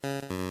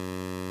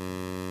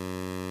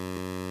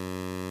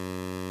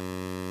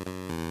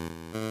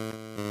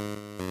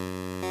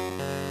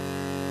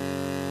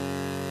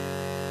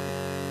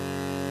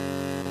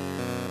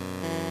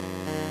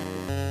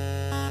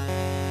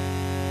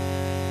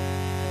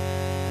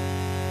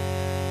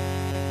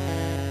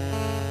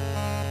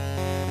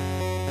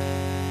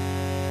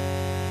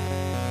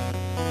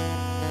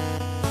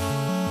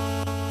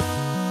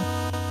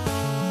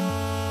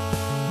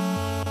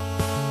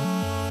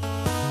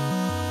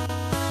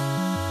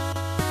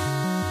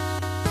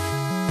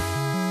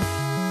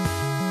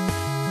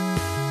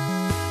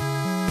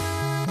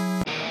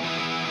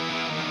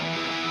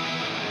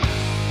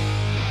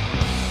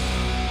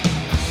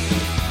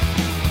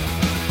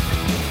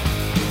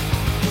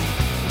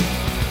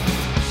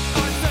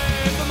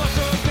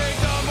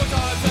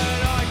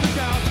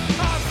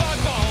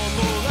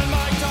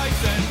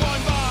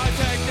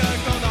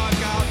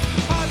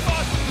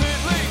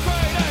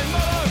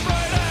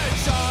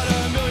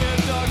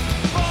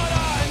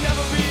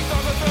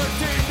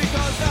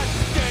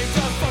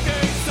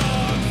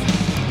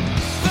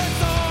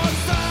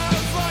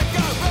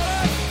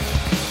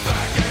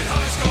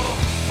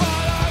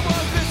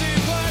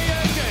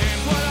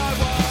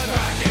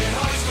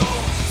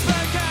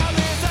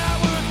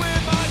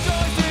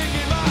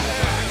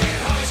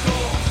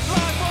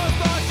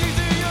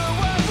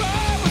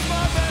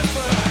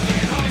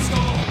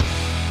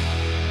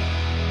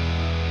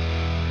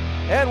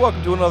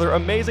welcome to another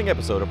amazing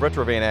episode of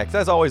Retrovaniacs.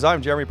 As always,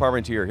 I'm Jeremy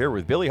Parmentier here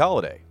with Billy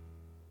Holiday.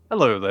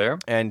 Hello there.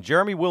 And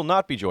Jeremy will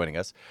not be joining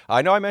us.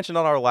 I know I mentioned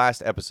on our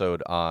last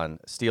episode on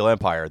Steel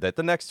Empire that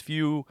the next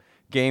few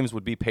games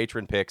would be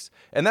patron picks,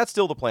 and that's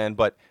still the plan,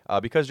 but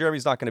because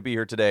Jeremy's not going to be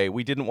here today,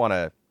 we didn't want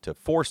to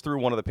force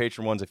through one of the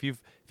patron ones. If you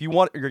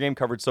want your game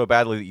covered so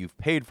badly that you've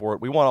paid for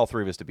it, we want all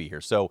three of us to be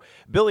here. So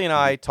Billy and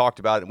I talked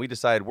about it, and we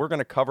decided we're going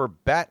to cover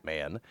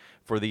Batman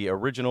for the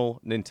original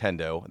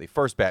Nintendo, the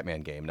first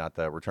Batman game, not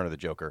the Return of the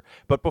Joker.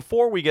 But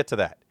before we get to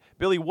that,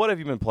 Billy, what have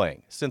you been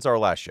playing since our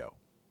last show?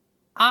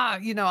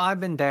 I've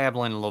been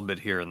dabbling a little bit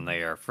here and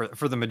there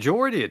for the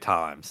majority of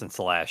time since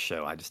the last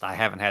show. I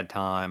haven't had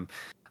time.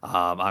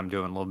 I'm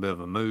doing a little bit of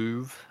a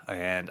move,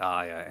 and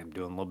I am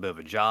doing a little bit of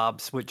a job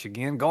switch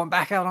again, going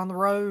back out on the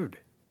road.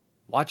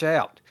 Watch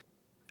out.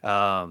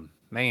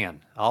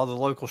 Man, all the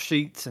local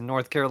sheets in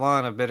North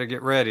Carolina better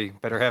get ready.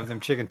 Better have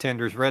them chicken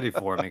tenders ready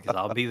for me because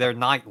I'll be there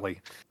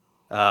nightly.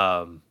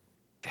 I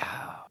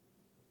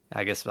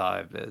guess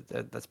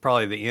that's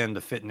probably the end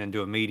of fitting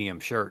into a medium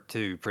shirt,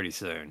 too, pretty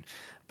soon.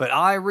 But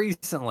I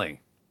recently,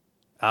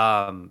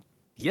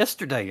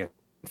 yesterday, in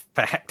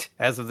fact,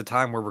 as of the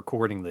time we're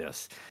recording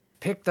this,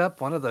 picked up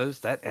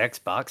that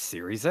Xbox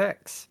Series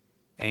X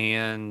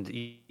and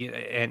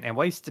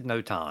wasted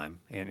no time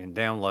in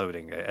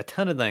downloading a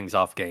ton of things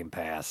off Game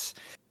Pass,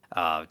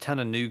 a ton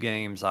of new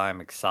games I'm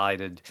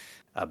excited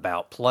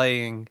about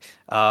playing.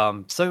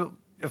 So,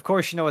 of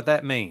course, you know what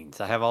that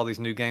means. I have all these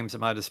new games at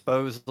my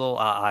disposal.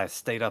 I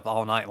stayed up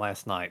all night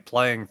last night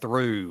playing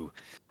through,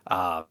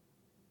 the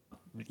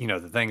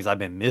things I've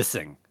been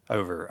missing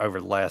over the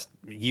last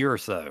year or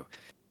so.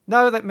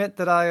 No, that meant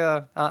that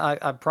I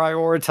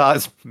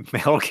prioritized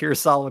Metal Gear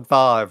Solid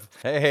 5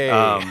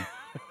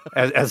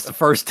 as the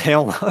first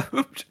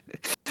download,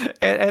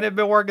 and I've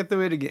been working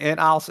through it again. And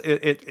also,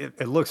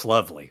 it looks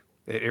lovely.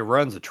 It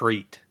runs a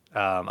treat.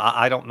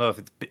 I don't know if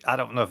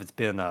it's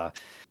been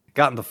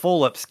gotten the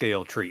full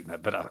upscale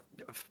treatment, but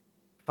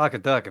fuck a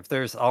duck if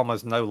there's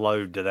almost no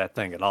load to that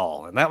thing at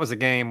all. And that was a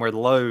game where the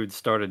load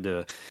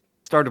started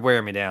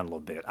wearing me down a little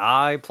bit.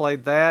 I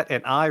played that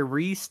and I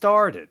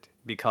restarted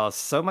because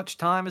so much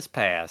time has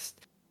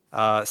passed.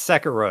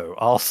 Sekiro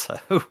also.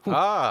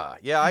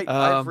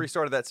 I've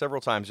restarted that several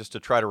times just to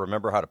try to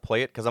remember how to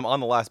play it because I'm on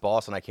the last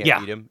boss and I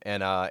can't beat him.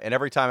 And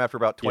every time after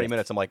about 20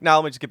 minutes, I'm like,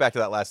 let me just get back to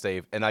that last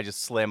save, and I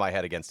just slam my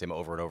head against him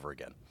over and over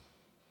again.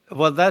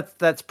 Well,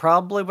 that's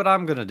probably what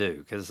I'm gonna do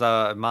because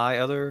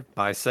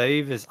my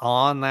save is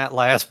on that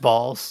last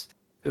boss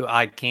who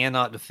I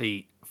cannot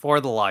defeat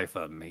for the life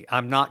of me.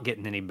 I'm not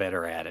getting any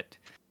better at it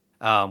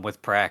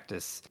with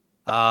practice.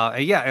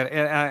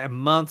 And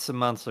months and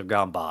months have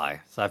gone by.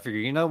 So I figure,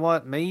 you know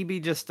what? Maybe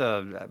just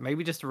a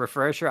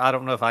refresher. I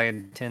don't know if I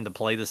intend to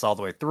play this all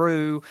the way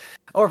through,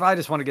 or if I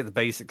just want to get the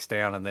basics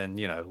down and then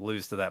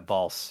lose to that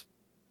boss.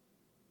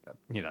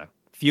 A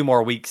few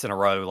more weeks in a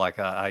row, like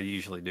I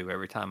usually do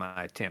every time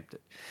I attempt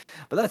it.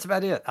 But that's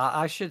about it.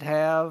 I should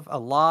have a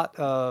lot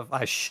of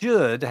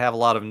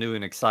new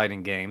and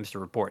exciting games to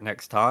report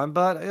next time.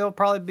 But it'll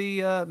probably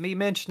be me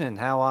mentioning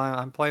how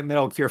I'm playing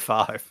Metal Gear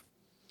 5.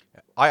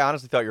 I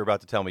honestly thought you were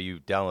about to tell me you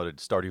downloaded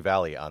Stardew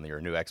Valley on your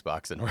new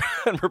Xbox and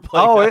we're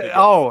playing.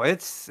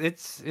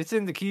 It's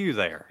in the queue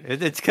there.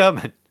 It's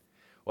coming.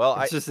 Well,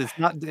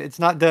 it's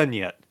not done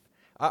yet.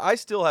 I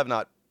still have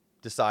not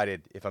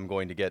decided if I'm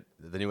going to get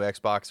the new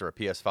Xbox or a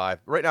PS5.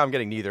 Right now, I'm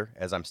getting neither,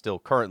 as I'm still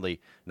currently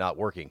not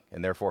working,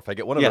 and therefore, if I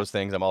get one of those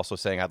things, I'm also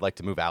saying I'd like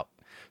to move out.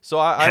 So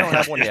I don't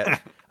have one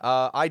yet.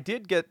 I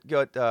did get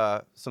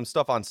some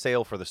stuff on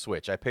sale for the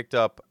Switch. I picked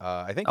up.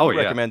 I think you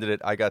recommended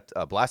it. I got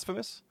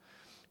Blasphemous,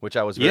 which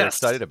I was very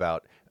excited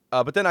about.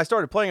 But then I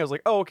started playing. I was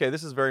like, oh, okay,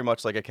 this is very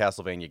much like a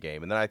Castlevania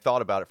game. And then I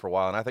thought about it for a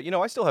while, and I thought,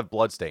 I still have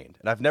Bloodstained,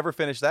 and I've never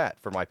finished that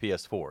for my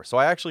PS4. So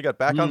I actually got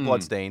back on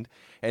Bloodstained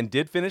and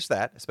did finish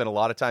that. I spent a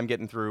lot of time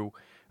getting through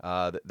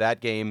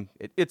that game.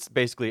 It's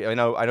basically, I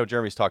know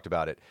Jeremy's talked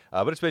about it,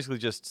 but it's basically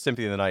just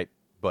Symphony of the Night,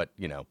 but,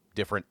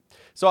 different.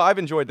 So I've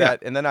enjoyed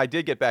that. And then I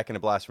did get back into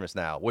Blasphemous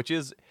now, which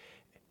is...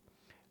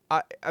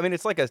 I mean,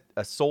 it's like a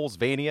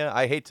Soulsvania.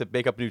 I hate to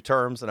make up new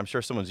terms, and I'm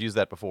sure someone's used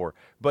that before,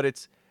 but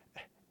it's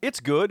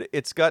good.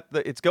 It's got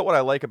what I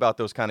like about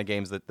those kind of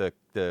games, that the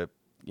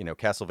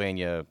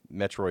Castlevania,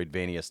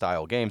 Metroidvania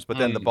style games. But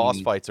then the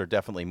boss fights are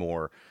definitely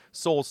more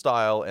Soul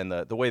style, and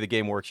the way the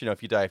game works.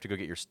 If you die, you have to go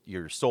get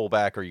your soul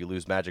back, or you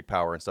lose magic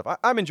power and stuff.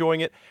 I'm enjoying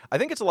it. I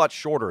think it's a lot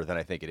shorter than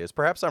I think it is.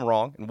 Perhaps I'm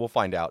wrong, and we'll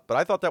find out. But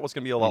I thought that was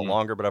going to be a lot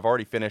longer. But I've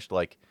already finished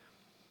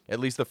at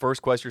least the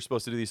first quest. You're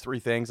supposed to do these 3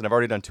 things, and I've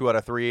already done 2 out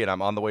of 3, and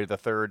I'm on the way to the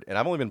 3rd. And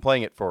I've only been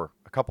playing it for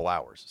a couple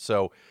hours,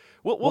 so.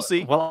 We'll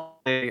see. Well,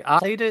 I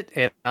played it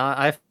and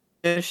I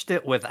finished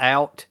it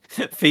without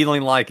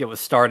feeling like it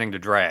was starting to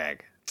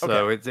drag.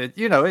 So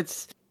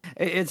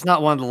it's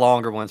not one of the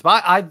longer ones.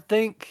 But I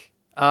think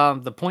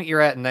the point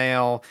you're at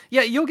now,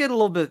 you'll get a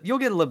little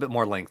bit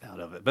more length out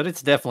of it. But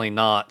it's definitely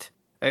not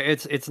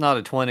It's not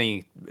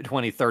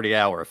a 30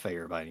 hour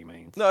affair by any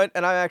means. No,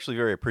 and I'm actually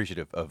very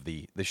appreciative of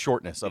the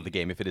shortness of the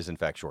game, if it is in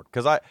fact short.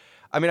 Because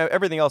I mean,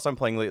 everything else I'm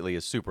playing lately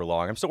is super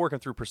long. I'm still working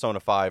through Persona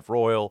 5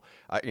 Royal.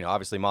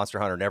 Obviously Monster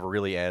Hunter never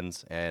really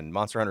ends, and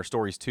Monster Hunter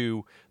Stories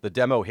 2, the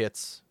demo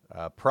hits.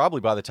 Probably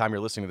by the time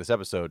you're listening to this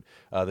episode,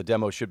 the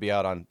demo should be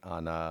out on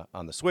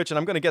the Switch, and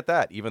I'm going to get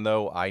that, even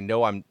though I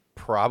know I'm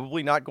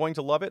probably not going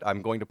to love it.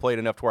 I'm going to play it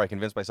enough to where I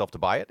convince myself to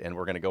buy it, and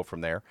we're going to go from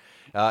there.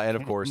 And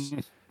of course,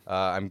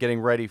 I'm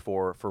getting ready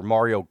for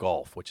Mario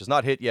Golf, which is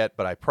not hit yet,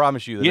 but I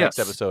promise you the next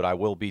episode I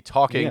will be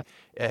talking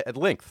at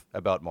length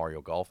about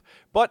Mario Golf.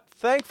 But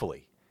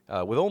thankfully,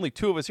 with only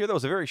two of us here, that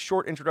was a very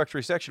short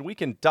introductory section. We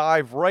can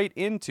dive right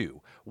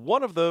into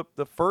one of the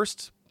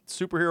first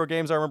superhero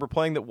games I remember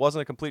playing that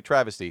wasn't a complete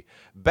travesty,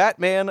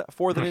 Batman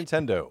for the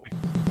Nintendo.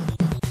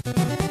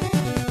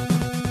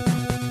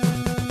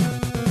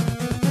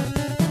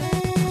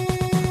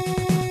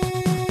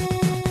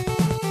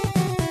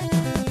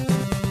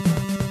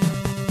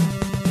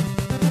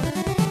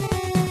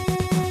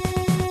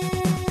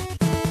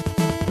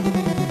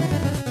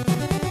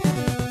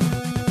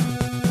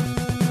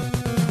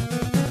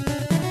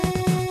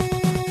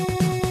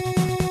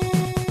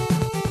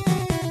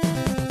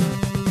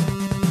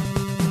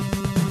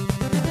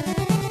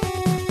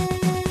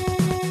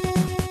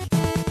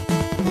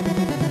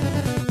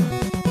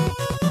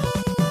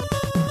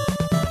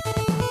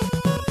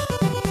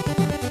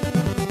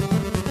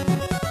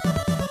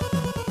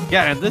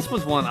 Yeah, and this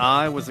was one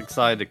I was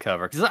excited to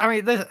cover because I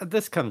mean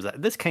this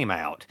came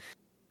out.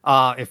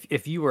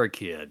 If you were a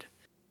kid,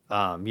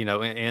 in the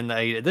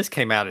 80s, this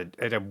came out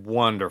at a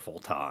wonderful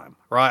time,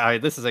 right?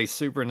 This is a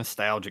super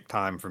nostalgic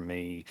time for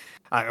me.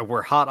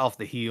 We're hot off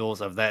the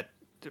heels of that,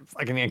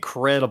 like an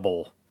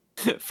incredible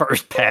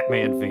first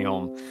Batman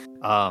film.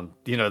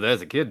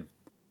 As a kid,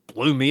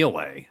 blew me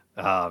away.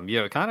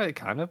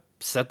 Kind of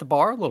set the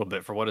bar a little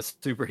bit for what a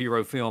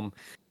superhero film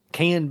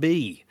can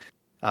be.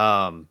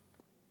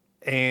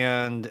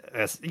 And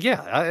it's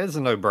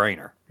a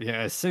no-brainer.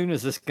 As soon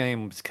as this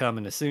game was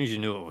coming, as soon as you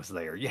knew it was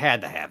there, you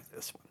had to have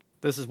this one.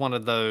 This is one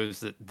of those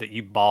that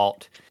you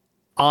bought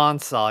on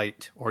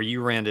site or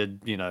you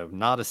rented,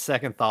 not a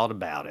second thought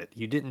about it.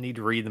 You didn't need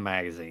to read the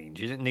magazines.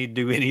 You didn't need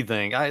to do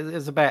anything.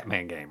 It's a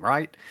Batman game,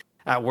 right?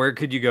 Where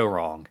could you go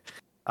wrong?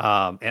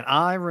 And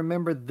I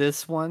remember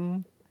this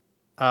one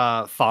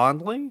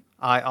fondly.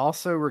 I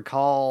also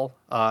recall,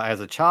 as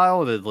a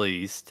child at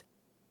least,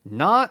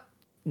 not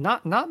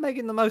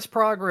making the most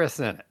progress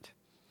in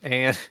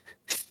it,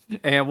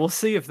 and we'll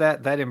see if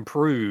that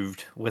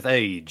improved with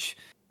age.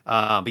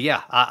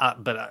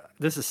 But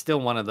this is still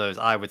one of those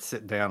I would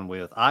sit down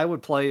with. I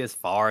would play as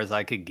far as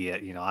I could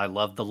get. I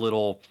love the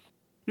little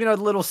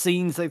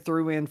scenes they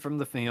threw in from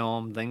the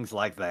film, things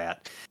like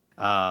that.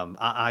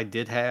 I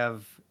did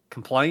have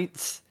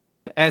complaints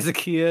as a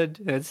kid,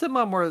 and some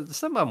of them were,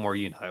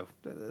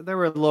 they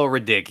were a little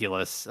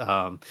ridiculous.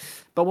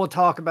 But we'll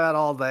talk about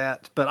all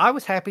that. But I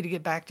was happy to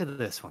get back to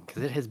this one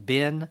because it has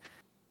been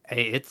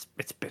it's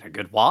been a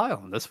good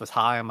while. And this was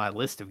high on my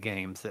list of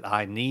games that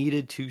I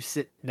needed to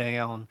sit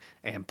down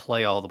and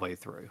play all the way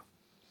through.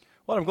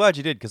 Well, I'm glad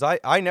you did, because I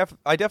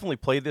definitely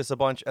played this a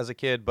bunch as a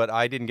kid, but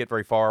I didn't get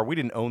very far. We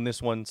didn't own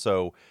this one,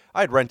 so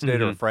I had rented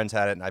it, or friends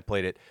had it, and I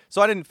played it.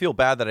 So I didn't feel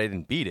bad that I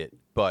didn't beat it,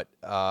 but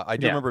I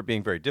do remember it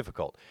being very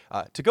difficult.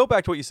 To go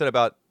back to what you said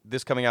about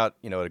this coming out,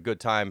 at a good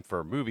time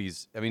for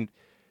movies, I mean,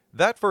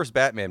 that first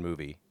Batman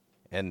movie,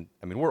 and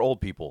I mean, we're old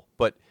people,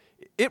 but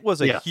it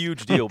was a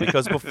huge deal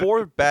because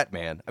before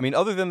Batman, I mean,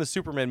 other than the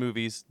Superman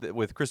movies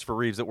with Christopher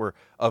Reeves that were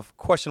of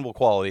questionable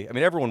quality, I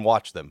mean, everyone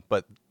watched them,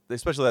 but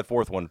especially that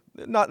fourth one,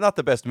 not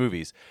the best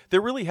movies. There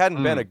really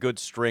hadn't been a good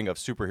string of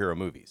superhero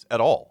movies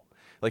at all.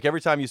 Like every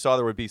time you saw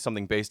there would be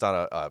something based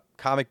on a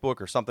comic book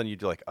or something, you'd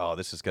be like, oh,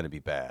 this is going to be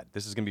bad.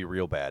 This is going to be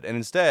real bad. And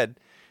instead,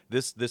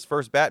 this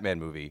first Batman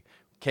movie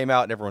came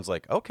out and everyone's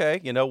like,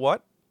 okay, you know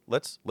what?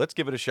 Let's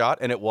give it a shot.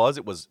 And it was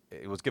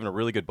given a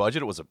really good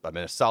budget. It was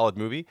a solid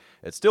movie.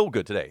 It's still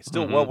good today.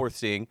 Still well worth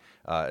seeing.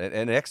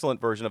 An excellent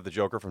version of the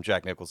Joker from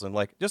Jack Nicholson.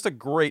 Like, just a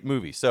great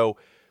movie. So,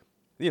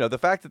 the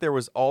fact that there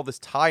was all this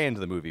tie-in to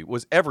the movie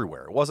was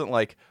everywhere. It wasn't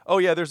like, oh,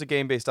 yeah, there's a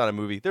game based on a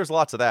movie. There's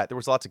lots of that. There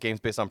was lots of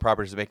games based on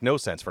properties that make no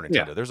sense for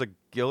Nintendo. Yeah. There's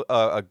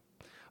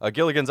a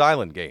Gilligan's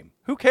Island game.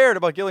 Who cared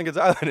about Gilligan's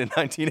Island in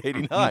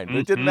 1989?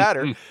 It didn't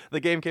matter.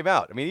 The game came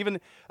out. I mean, even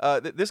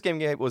this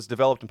game was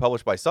developed and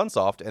published by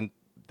Sunsoft, and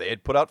they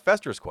had put out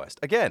Fester's Quest.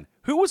 Again,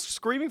 who was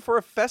screaming for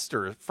a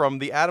Fester from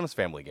the Addams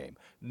Family game?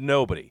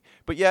 Nobody.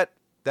 But yet,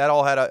 that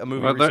all had a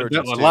movie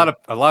resurgence too.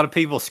 A lot of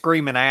people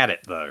screaming at it,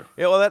 though.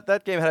 Yeah, well,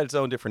 that game had its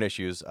own different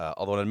issues,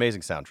 although an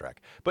amazing soundtrack.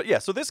 But yeah,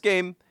 so this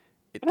game,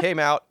 it came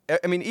out.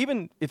 I mean,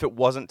 even if it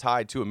wasn't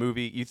tied to a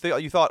movie, you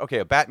thought, okay,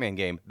 a Batman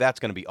game, that's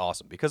going to be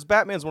awesome. Because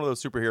Batman's one of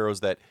those superheroes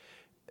that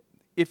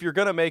if you're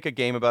going to make a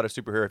game about a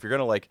superhero, if you're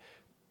going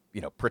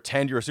to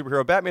pretend you're a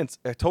superhero, Batman's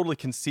a totally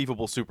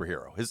conceivable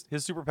superhero. His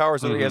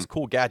superpowers are that he has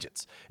cool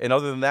gadgets. And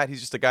other than that, he's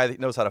just a guy that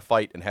knows how to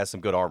fight and has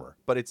some good armor.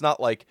 But it's not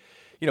like,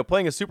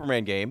 playing a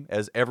Superman game,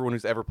 as everyone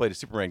who's ever played a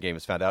Superman game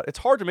has found out, it's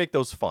hard to make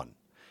those fun.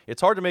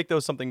 It's hard to make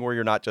those something where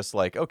you're not just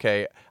like,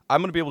 okay, I'm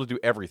going to be able to do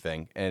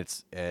everything,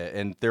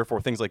 and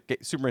therefore things like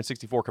Superman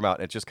 64 come out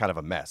and it's just kind of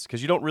a mess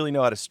because you don't really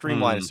know how to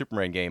streamline a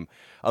Superman game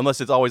unless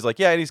it's always like,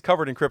 yeah, and he's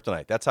covered in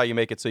kryptonite. That's how you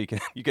make it so you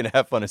can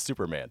have fun as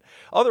Superman.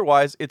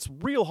 Otherwise, it's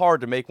real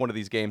hard to make one of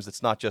these games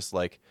that's not just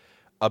like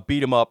a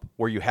beat 'em up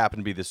where you happen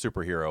to be the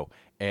superhero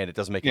and it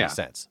doesn't make any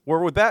sense. Where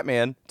with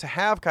Batman, to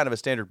have kind of a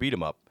standard beat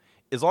 'em up,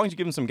 as long as you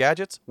give him some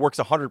gadgets, works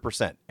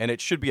 100%, and it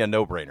should be a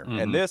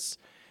no-brainer. And this,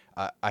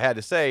 I had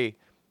to say,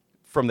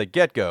 from the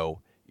get-go,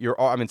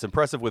 it's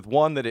impressive with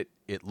one that it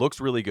looks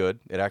really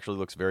good. It actually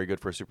looks very good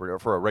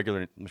for a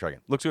regular. Let me try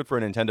again. Looks good for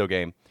a Nintendo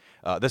game.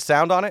 The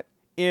sound on it,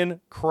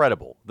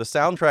 incredible. The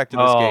soundtrack to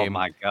this game,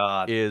 my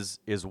God, is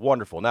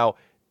wonderful. Now,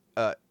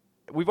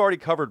 we've already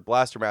covered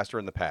Blaster Master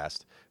in the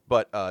past,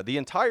 but the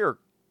entire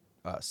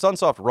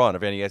Sunsoft run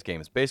of NES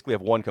games basically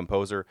have one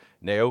composer,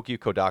 Naoki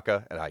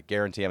Kodaka, and I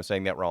guarantee I'm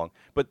saying that wrong,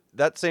 but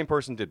that same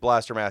person did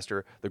Blaster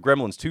Master, the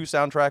Gremlins 2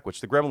 soundtrack, which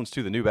the Gremlins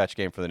 2, the new batch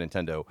game for the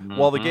Nintendo,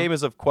 while the game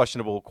is of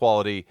questionable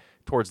quality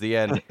towards the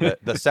end,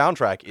 the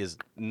soundtrack is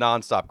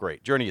nonstop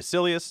great. Journey of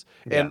Silius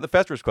and the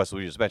Fester's Quest,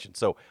 we just mentioned.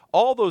 So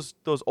all those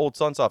old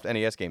Sunsoft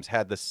NES games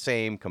had the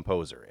same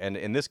composer, and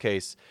in this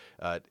case,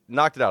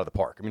 knocked it out of the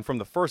park. I mean, from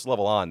the first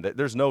level on,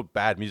 there's no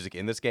bad music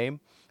in this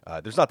game.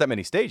 There's not that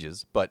many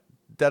stages, but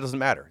that doesn't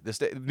matter.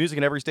 The music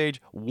in every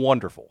stage,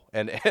 wonderful.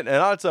 And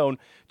on its own,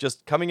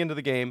 just coming into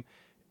the game,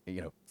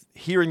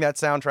 hearing that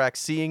soundtrack,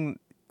 seeing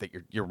that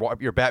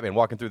you're Batman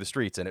walking through the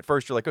streets, and at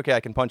first you're like, okay, I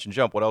can punch and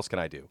jump. What else can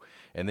I do?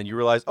 And then you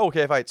realize,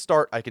 okay, if I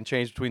start, I can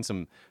change between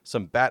some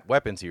bat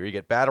weapons here. You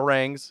get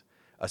batarangs,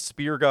 a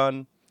spear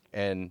gun,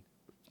 and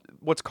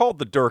what's called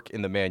the dirk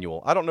in the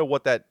manual. I don't know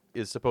what that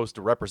is supposed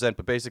to represent,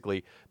 but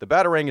basically the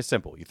batarang is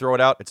simple. You throw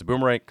it out, it's a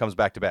boomerang, it comes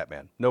back to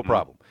Batman. No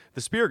problem.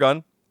 The spear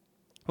gun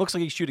looks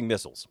like he's shooting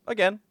missiles.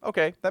 Again,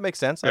 okay, that makes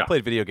sense. I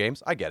played video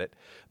games. I get it.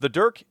 The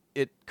dirk,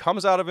 it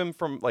comes out of him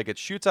it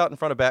shoots out in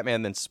front of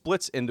Batman, then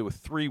splits into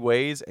 3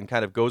 ways and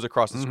kind of goes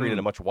across the screen at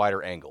a much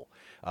wider angle.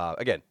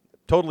 Again,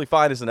 totally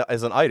fine as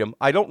an item.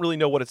 I don't really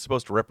know what it's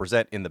supposed to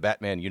represent in the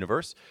Batman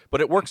universe,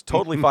 but it works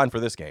totally fine for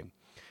this game.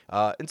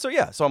 So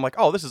I'm like,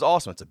 oh, this is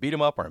awesome. It's a beat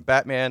 'em up, or I'm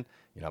Batman.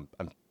 I'm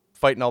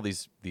fighting all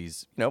these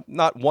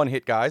not one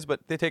hit guys, but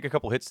they take a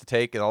couple hits to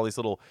take, and all these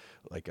little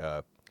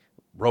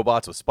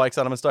robots with spikes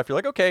on them and stuff. You're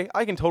like, okay,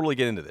 I can totally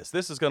get into this.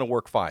 This is going to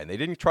work fine. They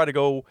didn't try to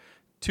go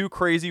too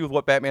crazy with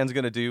what Batman's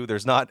going to do.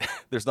 There's not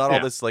all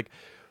this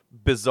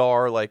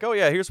bizarre oh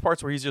yeah, here's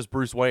parts where he's just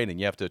Bruce Wayne and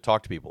you have to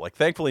talk to people.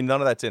 Thankfully none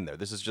of that's in there.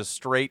 This is just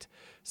straight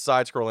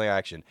side-scrolling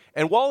action.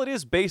 And while it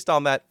is based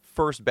on that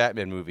first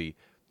Batman movie,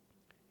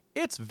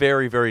 it's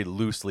very, very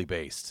loosely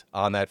based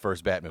on that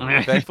first Batman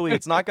movie. Thankfully,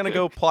 it's not going to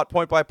go plot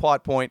point by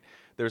plot point.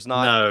 There's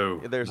not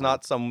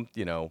some,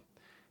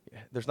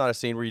 there's not a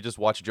scene where you just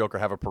watch Joker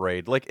have a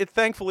parade.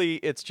 Thankfully,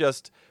 it's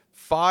just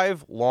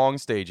 5 long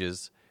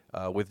stages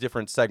with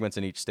different segments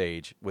in each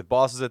stage, with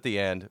bosses at the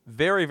end.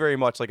 Very, very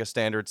much like a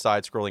standard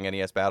side-scrolling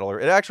NES battler.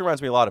 It actually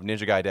reminds me a lot of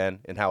Ninja Gaiden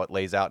and how it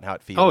lays out and how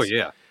it feels. Oh,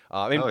 yeah.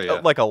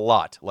 Like a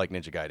lot like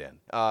Ninja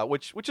Gaiden,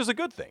 which is a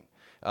good thing.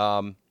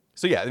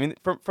 So, yeah, I mean,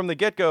 from the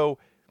get-go,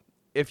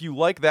 if you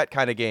like that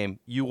kind of game,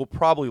 you will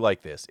probably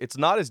like this. It's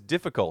not as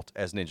difficult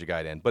as Ninja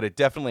Gaiden, but it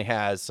definitely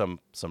has some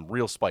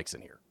real spikes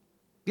in here.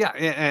 Yeah,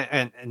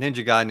 and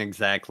Ninja Gaiden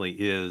exactly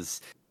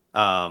is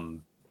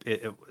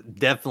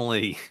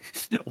definitely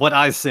what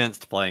I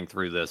sensed playing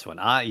through this one.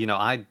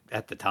 I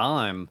at the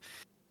time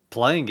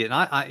playing it, and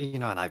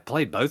I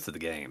played both of the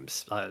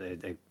games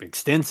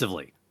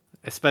extensively,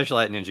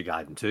 especially at Ninja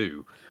Gaiden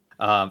 2.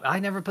 I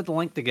never put the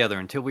link together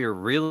until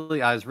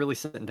I was really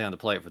sitting down to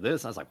play it for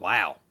this. And I was like,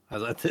 wow.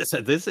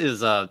 This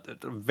is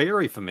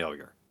very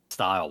familiar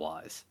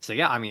style-wise. So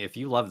yeah, I mean, if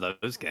you love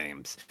those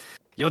games,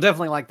 you'll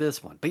definitely like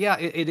this one. But yeah,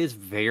 it is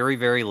very,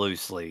 very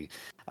loosely.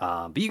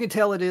 But you can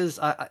tell it is,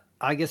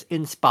 I guess,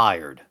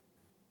 inspired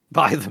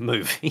by the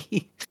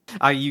movie.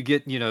 You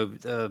get,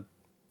 cinematics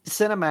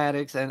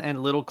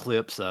and little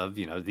clips of,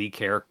 the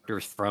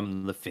characters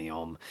from the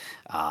film.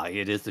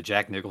 It is the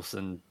Jack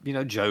Nicholson,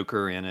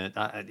 Joker in it.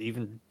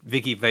 Even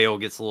Vicky Vale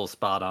gets a little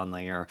spot on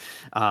there.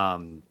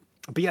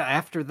 But yeah,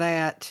 after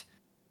that,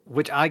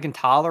 which I can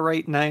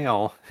tolerate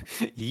now,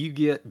 you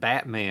get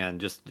Batman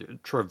just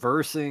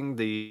traversing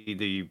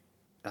the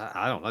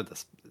I don't know, the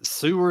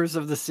sewers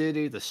of the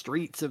city, the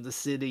streets of the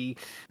city.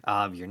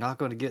 You're not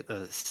going to get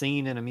a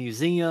scene in a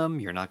museum.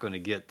 You're not going to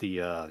get the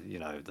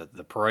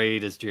the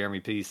parade, as Jeremy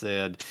P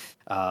said.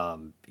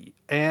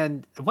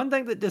 And one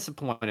thing that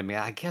disappointed me,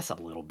 I guess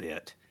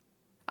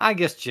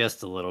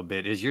just a little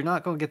bit, is you're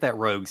not going to get that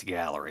rogues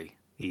gallery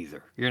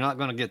either. You're not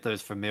going to get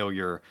those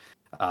familiar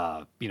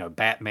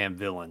Batman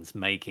villains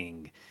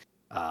making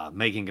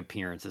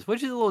appearances,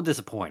 which is a little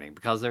disappointing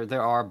because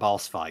there are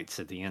boss fights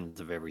at the ends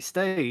of every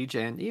stage,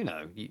 and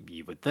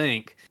you would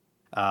think,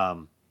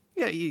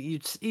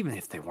 you'd, even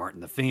if they weren't in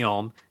the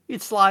film,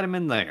 you'd slide them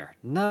in there.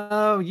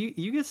 No,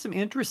 you get some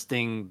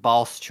interesting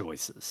boss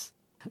choices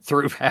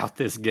throughout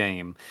this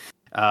game.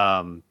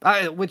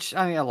 Which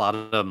I mean, a lot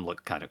of them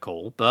look kind of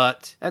cool,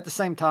 but at the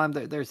same time,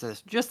 there's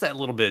just that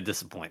little bit of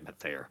disappointment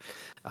there.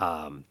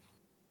 Um,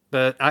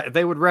 but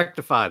they would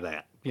rectify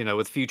that,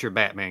 with future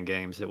Batman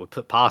games that would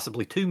put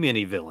possibly too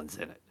many villains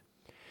in it.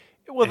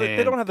 Well, they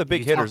And don't have the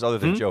big hitters other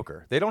than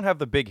Joker. They don't have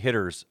the big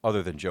hitters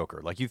other than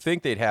Joker. Like, you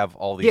think they'd have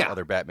all these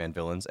other Batman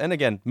villains. And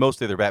again,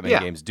 most of their Batman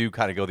games do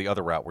kind of go the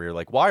other route where you're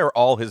like, why are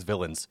all his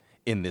villains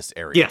in this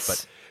area?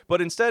 Yes.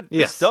 But instead,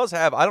 this does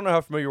have, I don't know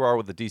how familiar you are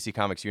with the DC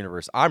Comics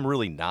universe. I'm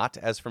really not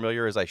as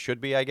familiar as I should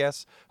be, I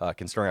guess,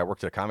 considering I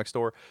worked at a comic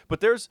store. But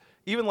there's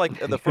even like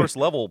the first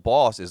level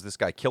boss is this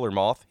guy, Killer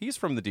Moth. He's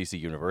from the DC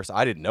universe.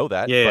 I didn't know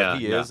that, but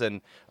he is.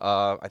 And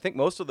I think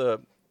most of the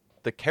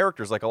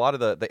characters, like a lot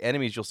of the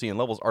enemies you'll see in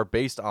levels, are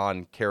based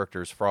on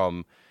characters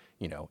from,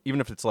 even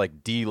if it's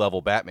like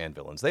D-level Batman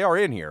villains, they are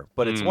in here.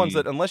 But it's ones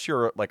that, unless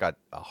you're like a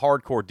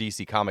hardcore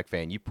DC comic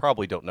fan, you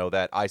probably don't know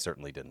that. I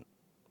certainly didn't.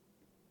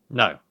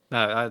 No,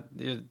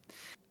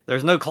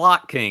 there's no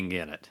Clock King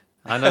in it.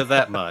 I know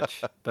that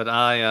much. But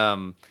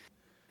and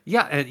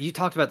you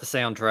talked about the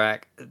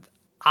soundtrack.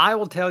 I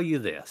will tell you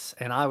this,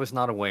 and I was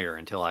not aware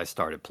until I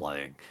started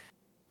playing.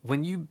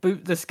 When you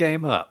boot this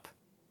game up,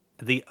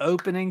 the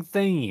opening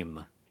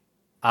theme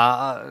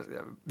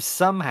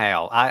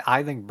somehow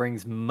I think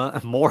brings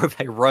more of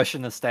a rush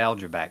of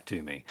nostalgia back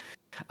to me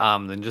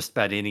than just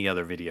about any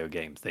other video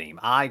game theme.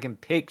 I can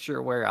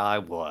picture where I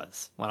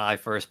was when I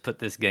first put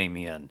this game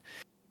in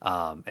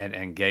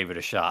and gave it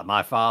a shot.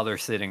 My father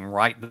sitting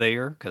right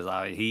there because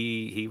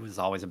he was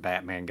always a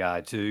Batman guy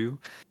too.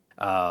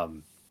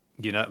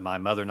 My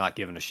mother not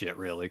giving a shit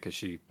really because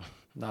she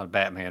not a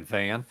Batman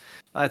fan.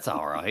 That's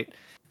all right.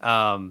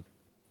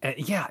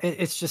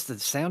 It's just the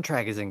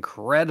soundtrack is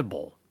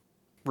incredible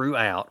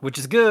throughout, which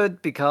is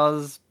good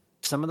because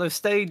some of those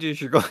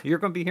stages you're going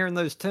to be hearing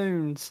those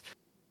tunes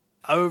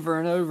over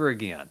and over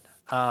again.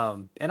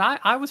 And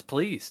I was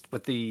pleased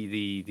with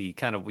the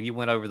kind of, you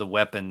went over the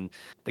weapon,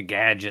 the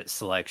gadget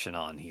selection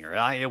on here.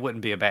 It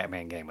wouldn't be a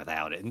Batman game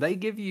without it. And they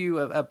give you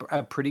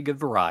a pretty good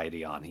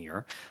variety on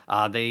here.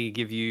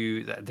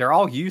 They're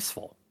all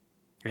useful,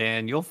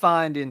 and you'll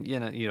find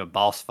in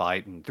boss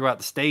fight and throughout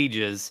the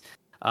stages.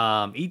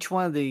 Each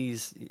one of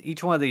these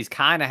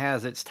kind of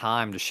has its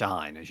time to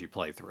shine as you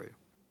play through.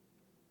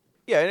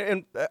 Yeah,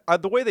 and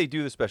the way they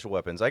do the special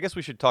weapons, I guess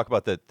we should talk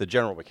about the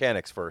general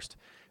mechanics first.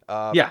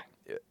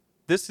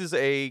 This is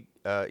a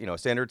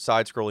standard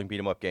side-scrolling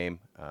beat-em-up game,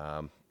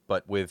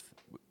 but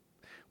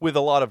with a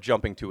lot of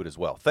jumping to it as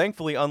well.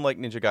 Thankfully, unlike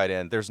Ninja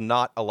Gaiden, there's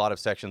not a lot of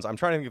sections. I'm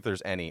trying to think if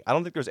there's any. I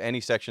don't think there's any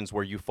sections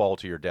where you fall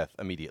to your death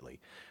immediately.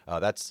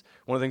 That's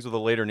one of the things with the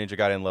later Ninja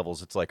Gaiden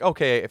levels. It's like,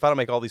 okay, if I don't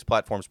make all these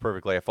platforms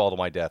perfectly, I fall to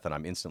my death and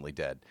I'm instantly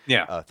dead.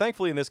 Yeah.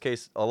 Thankfully, in this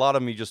case, a lot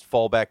of them you just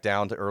fall back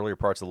down to earlier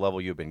parts of the level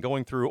you've been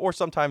going through, or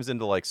sometimes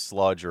into like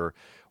sludge or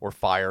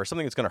fire, or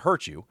something that's going to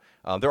hurt you.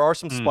 There are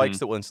some spikes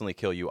that will instantly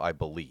kill you, I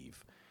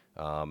believe.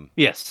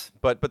 Yes.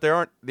 But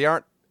they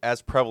aren't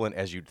as prevalent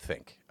as you'd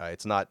think.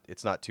 It's not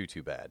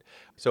too bad.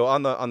 So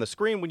on the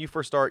screen when you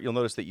first start, you'll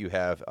notice that you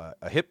have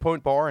a hit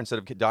point bar instead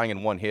of dying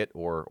in one hit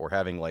or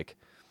having like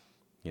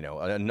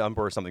a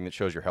number or something that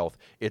shows your health.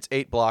 It's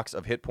 8 blocks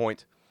of hit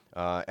point.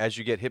 As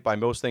you get hit by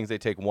most things, they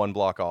take 1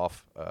 block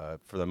off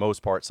for the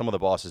most part. Some of the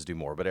bosses do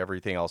more, but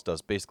everything else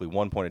does basically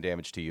 1 point of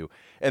damage to you.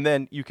 And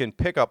then you can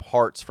pick up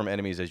hearts from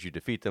enemies as you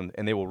defeat them,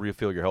 and they will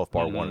refill your health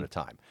bar one at a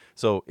time.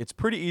 So it's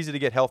pretty easy to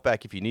get health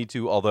back if you need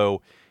to,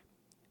 although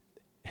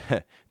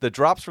the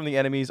drops from the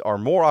enemies are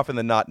more often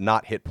than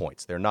not hit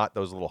points. They're not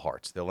those little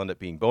hearts. They'll end up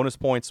being bonus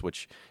points,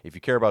 which if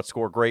you care about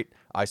score, great.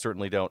 I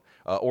certainly don't.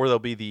 Or they'll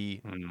be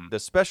the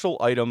special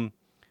item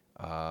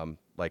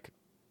like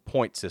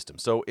point system.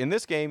 So in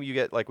this game, you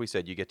get, like we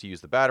said, you get to use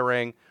the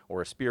Batarang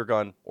or a spear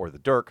gun or the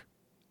Dirk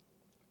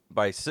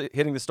by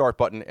hitting the start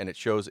button, and it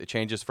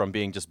changes from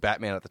being just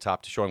Batman at the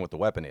top to showing what the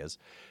weapon is.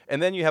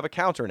 And then you have a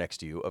counter next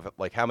to you of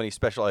like how many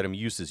special item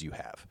uses you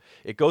have.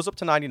 It goes up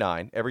to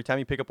 99. Every time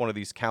you pick up one of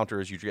these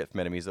counters you get from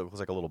enemies, it looks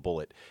like a little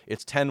bullet.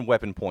 It's 10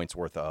 weapon points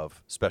worth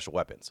of special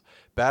weapons.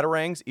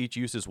 Batarangs each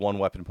uses 1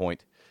 weapon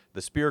point.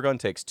 The spear gun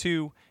takes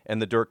 2,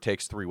 and the Dirk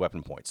takes 3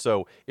 weapon points.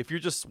 So if you're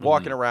just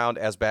walking around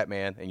as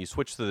Batman and you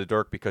switch to the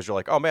Dirk because you're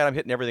like, oh man, I'm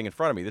hitting everything in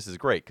front of me, this is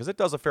great, because it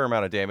does a fair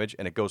amount of damage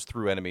and it goes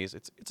through enemies.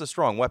 It's a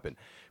strong weapon,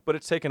 but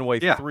it's taking away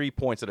 3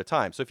 points at a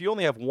time. So if you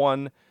only have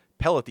 1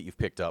 pellet that you've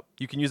picked up,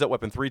 you can use that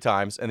weapon 3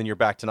 times, and then you're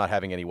back to not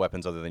having any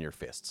weapons other than your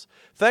fists.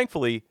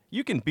 Thankfully,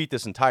 you can beat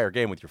this entire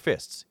game with your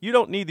fists. You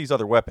don't need these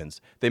other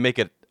weapons. They make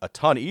it a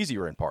ton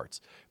easier in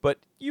parts, but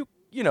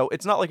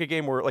it's not like a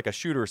game where, like a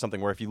shooter or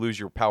something, where if you lose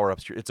your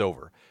power-ups, it's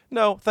over.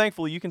 No,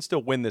 thankfully, you can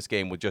still win this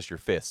game with just your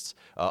fists.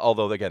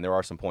 Although, again, there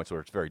are some points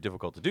where it's very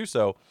difficult to do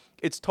so.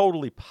 It's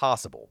totally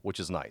possible, which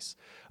is nice.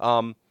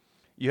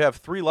 You have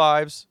 3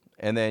 lives,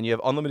 and then you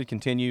have unlimited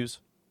continues,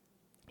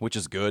 which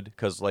is good,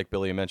 because like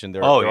Billy mentioned,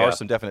 there are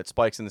some definite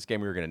spikes in this game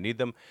where you're going to need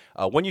them.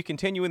 When you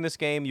continue in this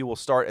game, you will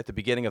start at the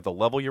beginning of the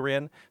level you're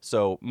in.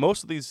 So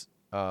most of these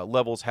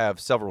levels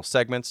have several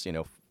segments,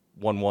 1-1,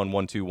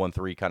 1-2,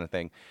 1-3 kind of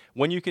thing.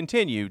 When you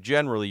continue,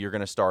 generally you're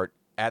going to start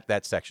at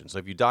that section. So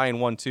if you die in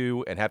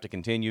 1-2 and have to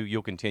continue,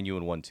 you'll continue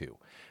in 1-2.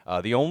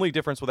 The only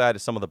difference with that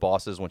is some of the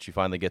bosses, once you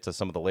finally get to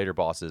some of the later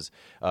bosses,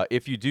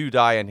 if you do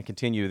die and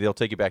continue, they'll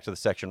take you back to the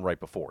section right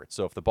before it.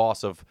 So if the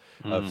boss of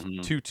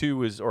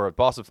 2-2 is, or a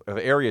boss of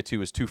area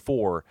 2 is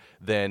 2-4,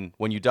 then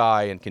when you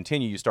die and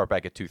continue, you start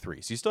back at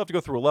 2-3. So you still have to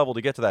go through a level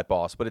to get to that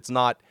boss, but it's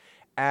not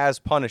as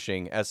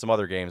punishing as some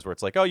other games where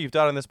it's like, oh, you've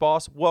died on this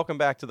boss, welcome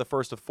back to the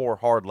first of 4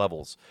 hard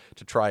levels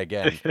to try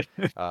again,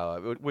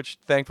 which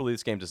thankfully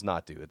this game does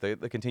not do.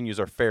 The continues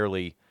are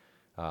fairly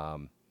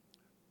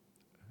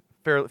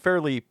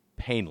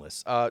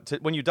painless.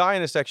 When you die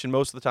in a section,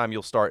 most of the time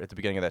you'll start at the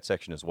beginning of that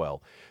section as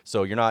well.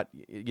 So you're not,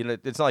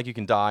 it's not like you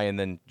can die and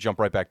then jump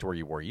right back to where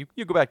you were. You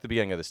go back to the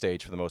beginning of the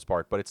stage for the most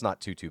part, but it's not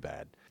too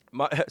bad.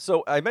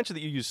 So I mentioned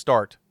that you use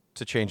start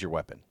to change your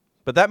weapon.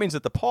 But that means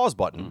that the pause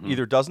button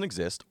either doesn't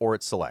exist or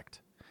it's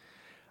select.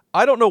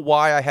 I don't know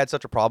why I had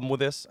such a problem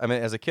with this. I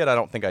mean, as a kid, I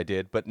don't think I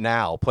did. But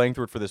now, playing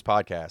through it for this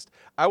podcast,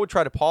 I would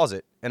try to pause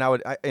it, and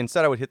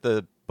instead I would hit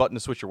the button to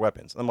switch your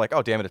weapons. I'm like,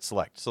 oh, damn it, it's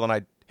select. So then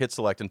I'd hit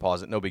select and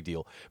pause it, no big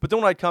deal. But then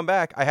when I'd come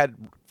back, I had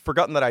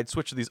forgotten that I'd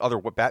switched to these other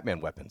Batman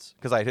weapons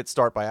because I had hit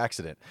start by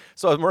accident.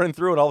 So I was running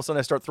through, and all of a sudden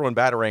I start throwing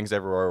batarangs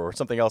everywhere or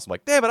something else. I'm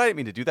like, damn it, I didn't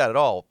mean to do that at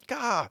all.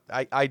 God,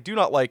 I do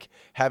not like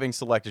having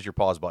select as your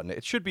pause button.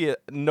 It should be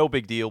no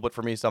big deal, but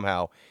for me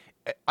somehow,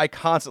 I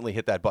constantly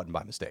hit that button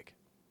by mistake.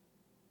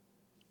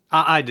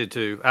 I did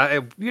too.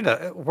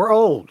 We're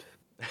old,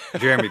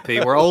 Jeremy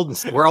P. We're old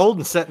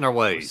and set in our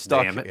ways.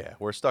 Damn it. Yeah,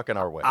 we're stuck in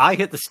our ways. I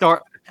hit the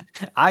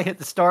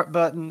start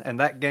button, and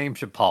that game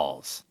should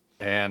pause.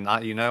 And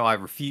I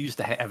refuse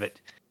to have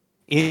it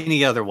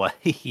any other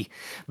way.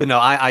 But no,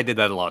 I did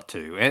that a lot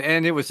too.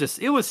 And it was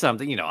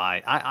something,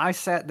 I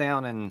sat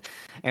down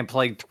and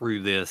played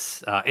through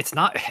this. It's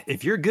not,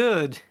 if you're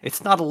good,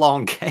 it's not a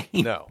long game.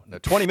 No,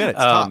 20 minutes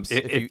tops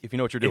if you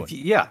know what you're doing.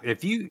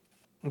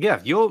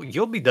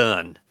 You'll be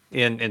done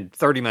in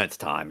 30 minutes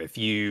time if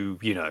you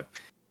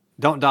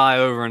don't die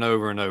over and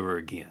over and over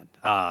again.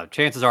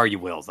 Chances are you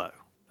will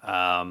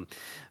though.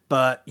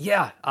 But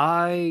yeah,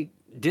 I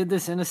did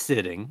this in a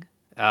sitting.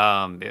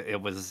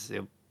 It was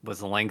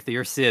a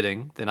lengthier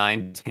sitting than I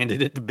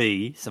intended it to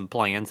be. Some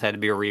plans had to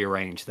be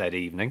rearranged that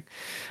evening.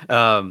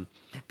 But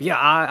yeah,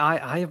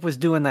 I was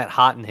doing that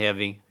hot and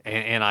heavy,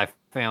 and I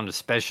found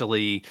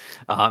especially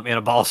in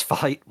a boss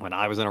fight when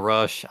I was in a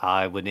rush,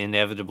 I would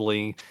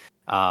inevitably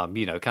kind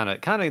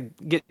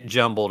of get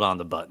jumbled on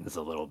the buttons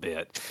a little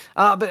bit.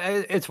 But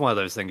it's one of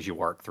those things you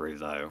work through,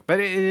 though. But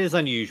it is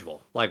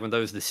unusual, like when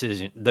those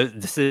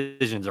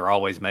decisions are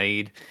always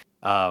made,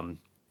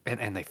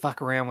 and they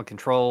fuck around with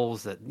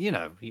controls that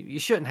you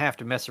shouldn't have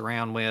to mess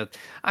around with.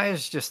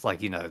 It's just like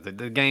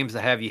the games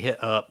that have you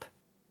hit up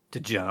to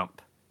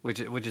jump, which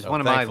is one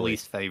of my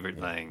least favorite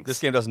things. This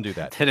game doesn't do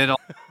that.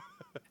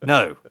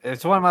 No,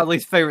 it's one of my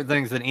least favorite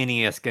things that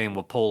NES game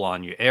will pull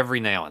on you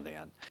every now and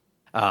then.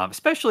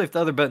 Especially if the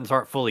other buttons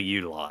aren't fully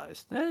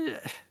utilized.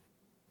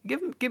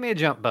 Give me a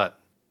jump button.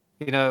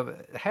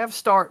 Have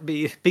start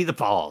be the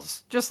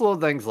pause. Just little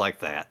things like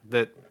that.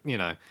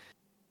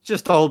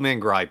 Just old men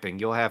griping.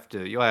 You'll have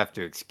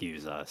to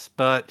excuse us.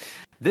 But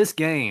this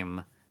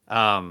game,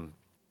 the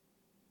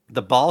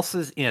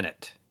bosses in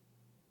it,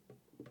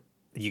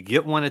 you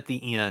get one at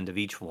the end of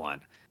each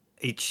one,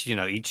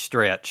 each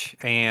stretch,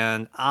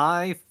 and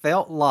I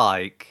felt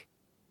like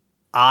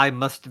I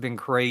must have been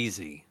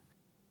crazy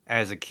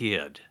as a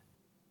kid,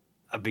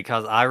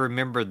 because I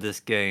remembered this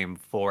game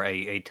for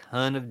a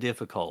ton of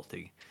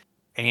difficulty,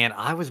 and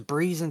I was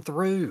breezing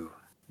through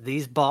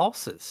these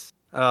bosses.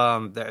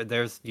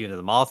 There's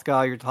the moth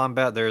guy you're talking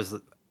about. There's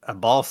a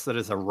boss that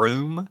is a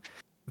room,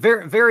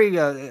 very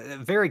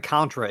very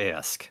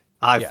Contra-esque.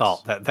 I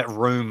thought that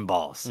room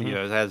boss, it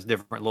has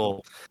different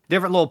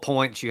little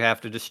points you have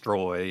to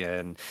destroy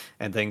and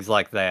things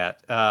like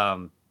that.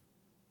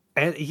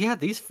 And yeah,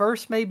 these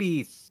first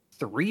maybe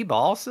 3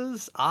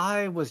 bosses,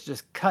 I was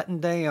just cutting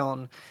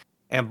down,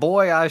 and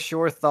boy, I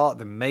sure thought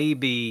that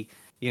maybe,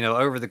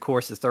 over the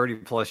course of 30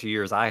 plus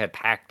years, I had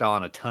packed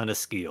on a ton of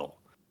skill.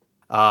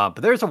 But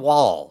there's a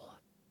wall.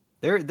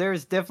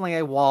 There's definitely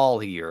a wall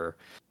here.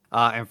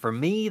 And for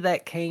me,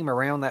 that came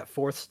around that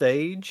 4th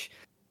stage.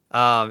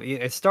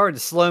 It started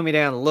to slow me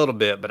down a little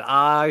bit, but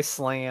I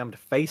slammed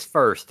face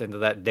first into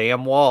that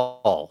damn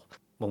wall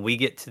when we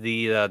get to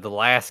the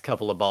last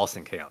couple of boss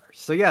encounters.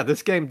 So yeah,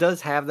 this game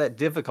does have that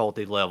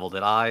difficulty level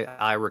that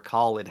I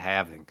recall it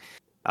having.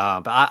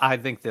 But I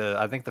think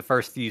the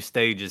first few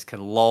stages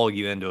can lull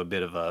you into a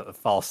bit of a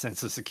false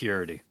sense of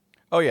security.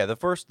 Oh yeah, the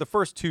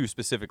first 2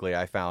 specifically,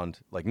 I found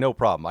like no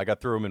problem. I got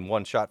through them in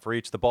one shot for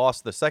each.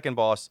 The second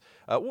boss.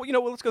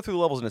 Let's go through the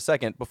levels in a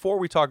second. Before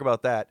we talk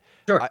about that,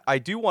 sure. I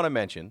do want to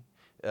mention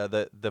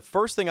the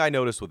first thing I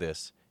noticed with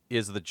this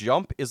is the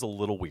jump is a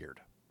little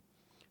weird.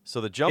 So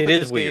the jump in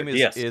this game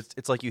is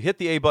it's like you hit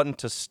the A button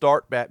to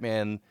start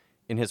Batman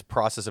in his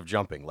process of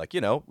jumping. Like,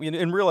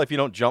 in real life, you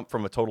don't jump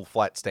from a total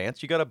flat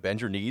stance. You got to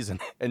bend your knees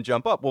and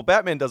jump up. Well,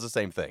 Batman does the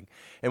same thing.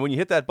 And when you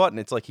hit that button,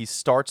 it's like he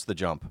starts the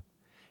jump.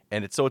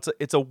 And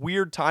it's a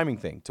weird timing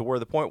thing to where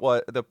the point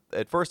was,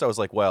 at first I was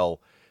like, well,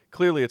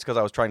 clearly it's because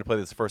I was trying to play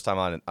this the first time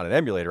on an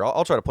emulator.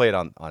 I'll try to play it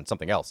on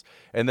something else.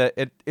 And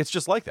it's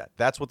just like that.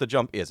 That's what the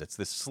jump is. It's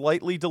this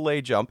slightly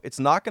delayed jump. It's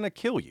not going to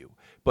kill you,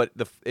 but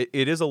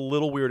it is a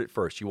little weird at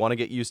first. You want to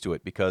get used to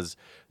it because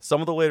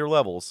some of the later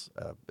levels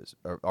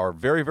are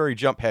very, very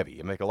jump heavy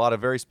and make a lot of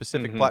very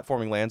specific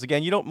platforming lands.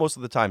 Again, you don't most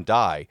of the time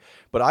die,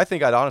 but I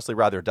think I'd honestly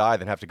rather die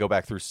than have to go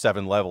back through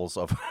 7 levels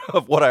of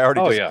what I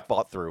already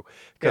fought through,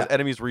 because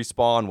enemies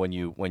respawn when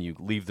you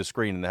leave the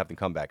screen and have them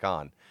come back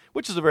on,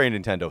 which is a very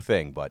Nintendo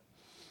thing. But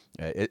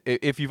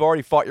if you've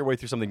already fought your way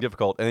through something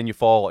difficult and then you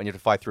fall and you have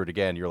to fight through it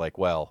again, you're like,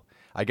 well,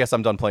 I guess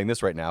I'm done playing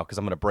this right now because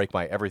I'm going to break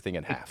my everything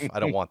in half. I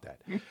don't want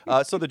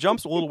that. So the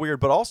jump's a little weird,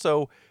 but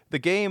also the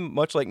game,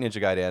 much like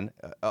Ninja Gaiden,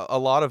 a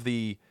lot of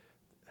the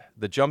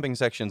jumping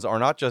sections are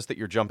not just that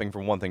you're jumping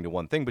from one thing to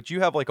one thing, but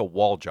you have like a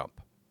wall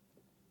jump.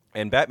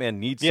 And Batman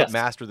needs to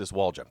master this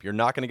wall jump. You're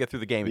not going to get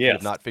through the game if you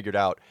have not figured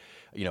out,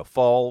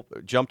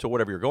 jump to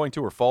whatever you're going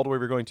to or fall to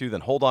wherever you're going to,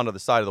 then hold on to the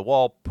side of the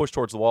wall, push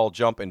towards the wall,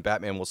 jump, and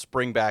Batman will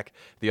spring back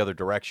the other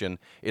direction.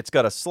 It's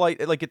got a slight,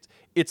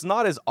 it's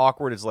not as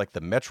awkward as like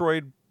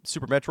the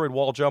Super Metroid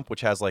wall jump,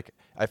 which has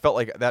I felt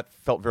like that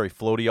felt very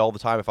floaty all the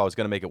time if I was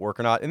going to make it work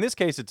or not. In this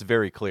case, it's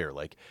very clear.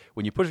 Like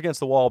when you push against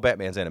the wall,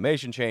 Batman's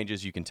animation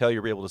changes. You can tell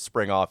you're able to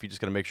spring off. You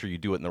just got to make sure you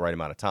do it in the right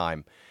amount of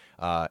time.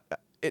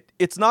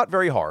 It's not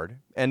very hard,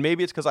 and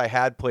maybe it's because I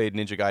had played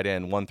Ninja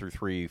Gaiden 1 through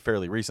 3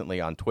 fairly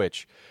recently on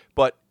Twitch,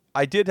 but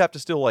I did have to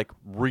still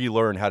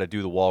relearn how to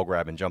do the wall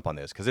grab and jump on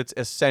this because it's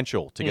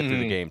essential to get through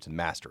the game to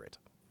master it.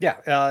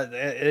 Yeah,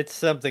 it's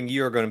something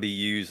you're going to be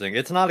using.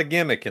 It's not a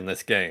gimmick in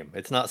this game.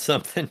 It's not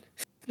something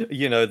that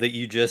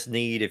you just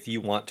need if you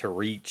want to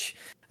reach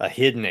a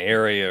hidden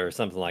area or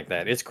something like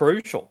that. It's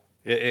crucial.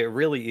 It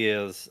really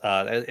is.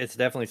 It's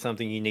definitely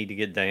something you need to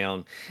get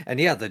down. And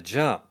yeah, the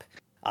jump.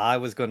 I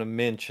was going to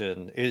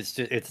mention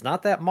it's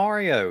not that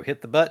Mario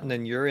hit the button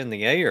and you're in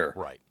the air.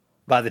 Right.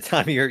 By the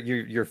time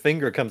your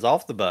finger comes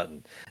off the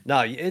button.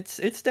 No,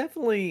 it's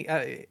definitely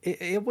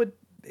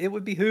it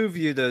would behoove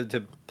you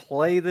to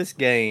play this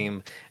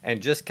game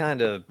and just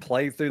kind of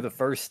play through the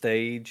first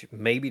stage,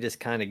 maybe just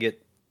kind of get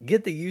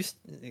used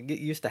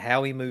to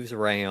how he moves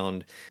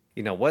around,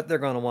 what they're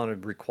going to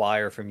want to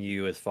require from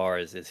you as far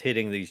as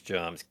hitting these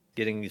jumps,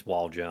 getting these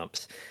wall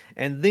jumps,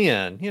 and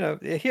then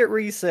hit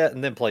reset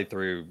and then play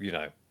through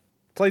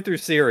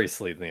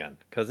seriously then,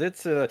 because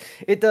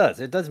it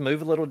does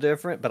move a little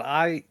different, but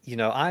I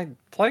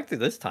playing through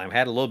this time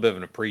had a little bit of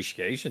an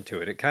appreciation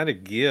to it. It kind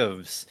of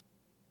gives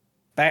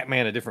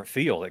Batman a different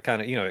feel. It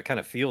kind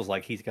of feels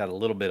like he's got a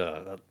little bit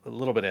of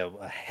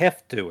a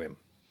heft to him,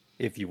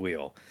 if you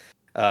will.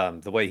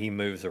 The way he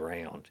moves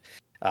around.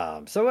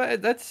 So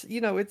that's,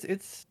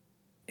 it's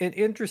an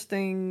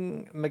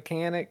interesting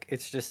mechanic.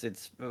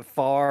 It's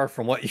far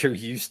from what you're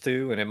used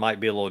to, and it might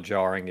be a little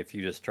jarring if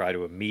you just try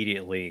to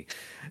immediately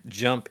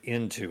jump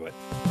into it.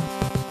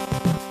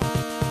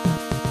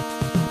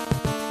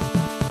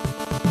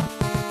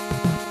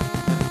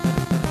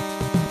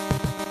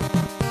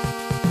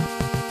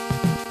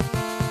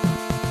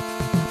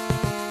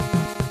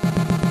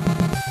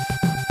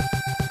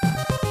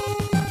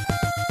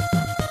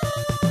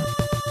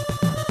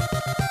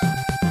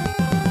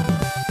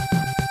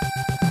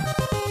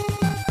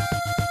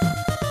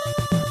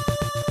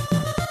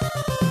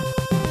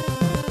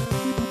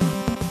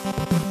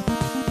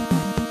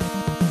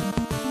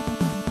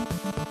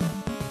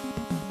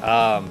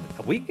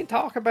 We can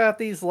talk about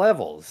these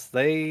levels.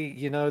 They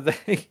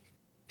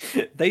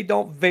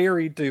don't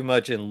vary too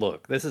much in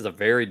look. This is a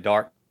very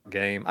dark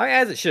game,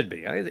 as it should be.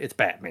 It's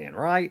Batman,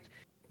 right?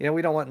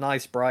 We don't want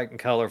nice, bright, and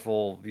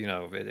colorful.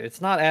 It's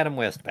not Adam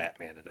West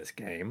Batman in this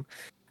game.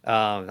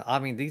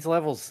 These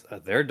levels,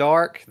 they're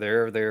dark.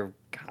 They're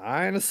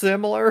kind of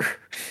similar.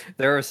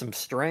 There are some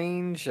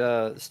strange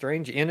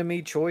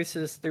enemy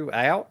choices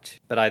throughout,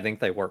 but I think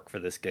they work for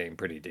this game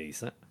pretty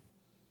decent.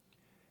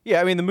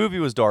 Yeah, the movie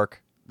was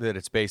dark that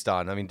it's based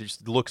on. It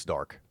just looks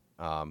dark,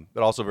 but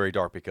also very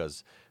dark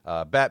because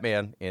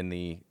Batman in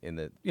the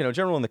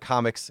general in the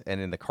comics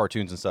and in the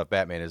cartoons and stuff,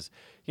 Batman is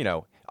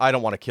I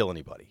don't want to kill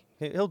anybody.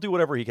 He'll do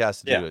whatever he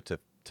has to do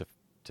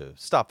to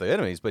stop the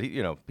enemies, but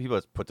he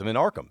put them in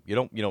Arkham. You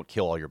don't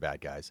kill all your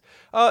bad guys.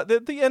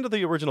 The end of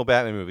the original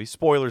Batman movie,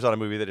 spoilers on a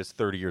movie that is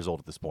 30 years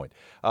old at this point.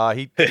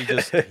 He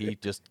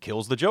just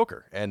kills the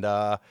Joker, and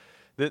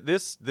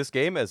this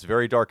game is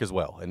very dark as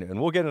well,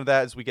 and we'll get into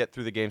that as we get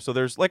through the game. So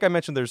there's, like I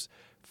mentioned, there's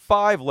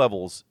 5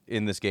 levels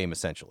in this game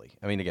essentially.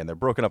 Again, they're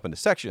broken up into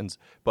sections,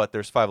 but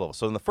there's 5 levels.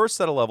 So in the first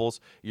set of levels,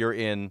 you're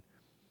in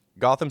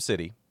Gotham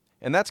City.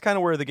 And that's kind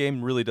of where the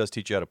game really does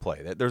teach you how to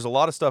play. There's a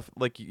lot of stuff,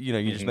 like, you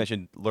just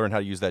mentioned, learn how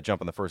to use that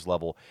jump on the first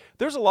level.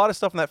 There's a lot of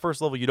stuff in that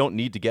first level you don't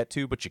need to get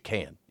to, but you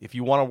can. If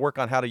you want to work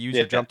on how to use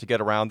your jump to get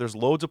around, there's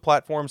loads of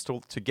platforms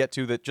to get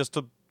to that just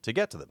to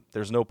get to them.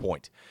 There's no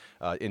point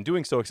in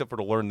doing so except for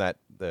to learn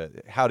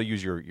how to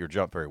use your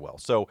jump very well.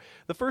 So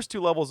the first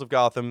 2 levels of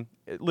Gotham,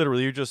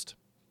 literally you're just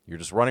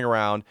running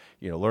around,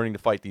 learning to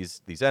fight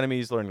these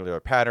enemies, learning their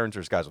patterns.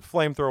 There's guys with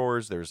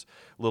flamethrowers. There's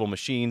little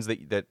machines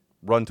that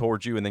run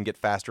towards you and then get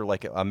faster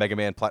like a Mega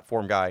Man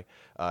platform guy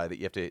that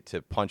you have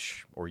to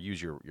punch or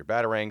use your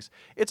batarangs.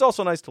 It's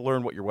also nice to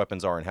learn what your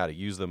weapons are and how to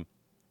use them.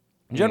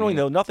 Generally,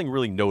 though, nothing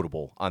really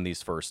notable on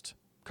these first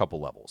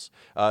couple levels.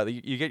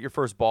 You get your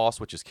first boss,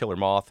 which is Killer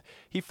Moth.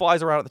 He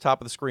flies around at the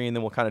top of the screen,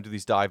 then we'll kind of do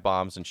these dive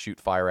bombs and shoot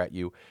fire at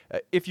you.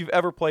 If you've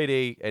ever played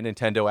a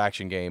Nintendo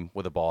action game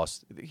with a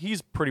boss,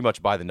 he's pretty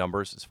much by the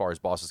numbers as far as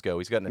bosses go.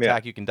 He's got an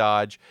attack you can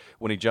dodge.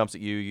 When he jumps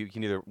at you, you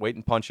can either wait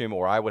and punch him,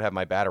 or I would have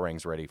my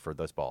batarangs ready for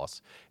this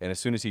boss. And as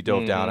soon as he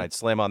dove down, I'd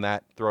slam on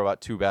that, throw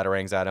out 2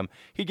 batarangs at him.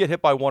 He'd get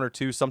hit by 1 or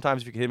 2.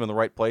 Sometimes if you can hit him in the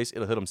right place,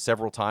 it'll hit him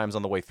several times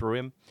on the way through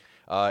him.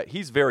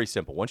 He's very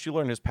simple. Once you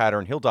learn his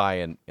pattern, he'll die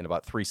in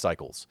about 3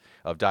 cycles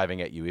of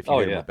diving at you if you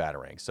hit him with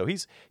batarangs. So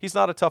he's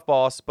not a tough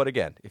boss, but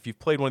again, if you've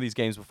played one of these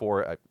games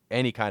before,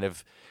 any kind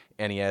of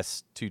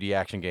NES 2D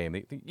action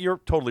game, you're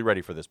totally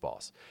ready for this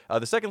boss.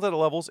 The second set of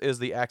levels is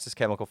the Axis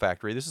Chemical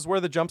Factory. This is where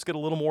the jumps get a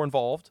little more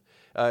involved.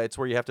 It's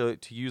where you have to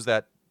use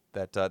that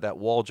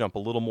wall jump a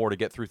little more to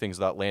get through things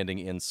without landing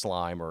in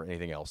slime or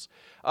anything else.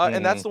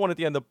 And that's the one at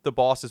the end. The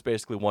boss is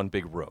basically one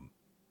big room.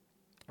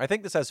 I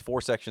think this has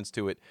 4 sections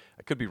to it.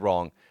 I could be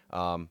wrong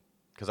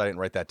because I didn't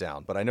write that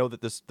down. But I know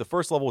that the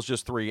first level is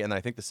just 3, and I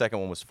think the second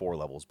one was 4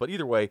 levels. But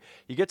either way,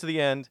 you get to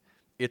the end.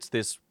 It's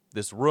this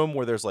room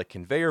where there's like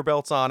conveyor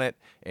belts on it,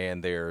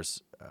 and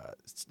there's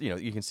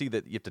you can see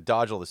that you have to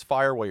dodge all this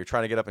fire while you're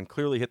trying to get up and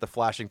clearly hit the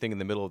flashing thing in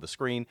the middle of the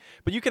screen.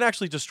 But you can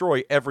actually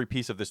destroy every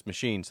piece of this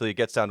machine, so it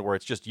gets down to where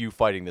it's just you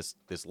fighting this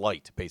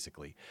light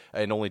basically,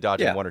 and only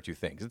dodging 1 or 2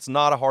 things. It's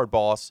not a hard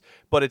boss,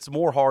 but it's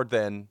more hard.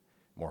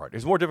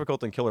 It's more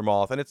difficult than Killer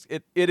Moth, and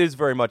it is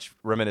very much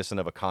reminiscent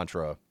of a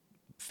Contra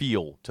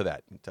feel to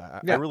that.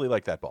 I really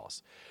like that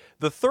boss.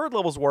 The third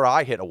level is where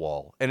I hit a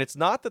wall, and it's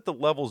not that the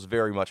level's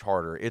very much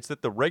harder. It's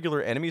that the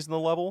regular enemies in the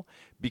level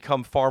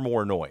become far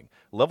more annoying.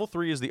 Level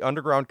 3 is the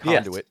underground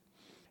conduit,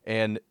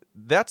 and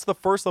that's the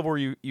first level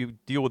where you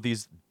deal with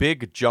these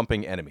big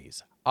jumping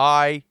enemies.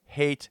 I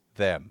hate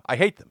them.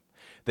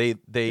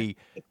 They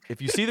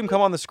if you see them come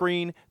on the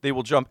screen, they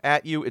will jump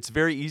at you. It's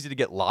very easy to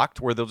get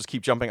locked where they'll just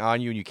keep jumping on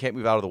you and you can't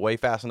move out of the way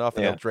fast enough,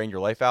 and they'll drain your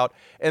life out.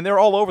 And they're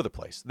all over the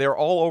place. They're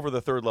all over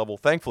the third level.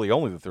 Thankfully,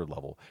 only the third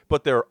level,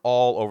 but they're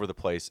all over the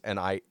place. And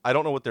I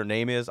don't know what their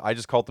name is. I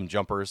just called them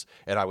jumpers,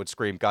 and I would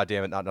scream, "God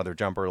damn it, not another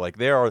jumper!" Like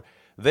they are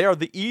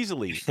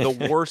easily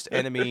the worst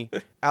enemy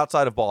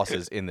outside of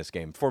bosses in this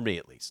game, for me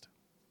at least.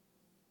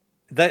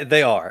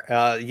 They are.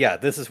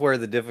 This is where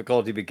the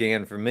difficulty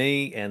began for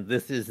me, and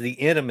this is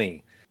the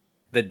enemy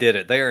that did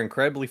it. They are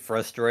incredibly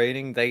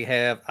frustrating. They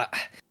have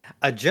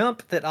a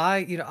jump that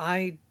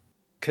I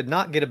could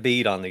not get a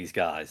beat on these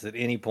guys at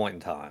any point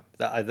in time.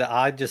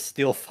 I just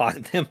still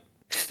find them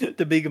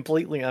to be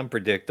completely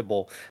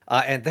unpredictable.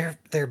 And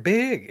they're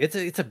big.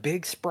 It's a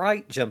big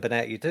sprite jumping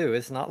at you too.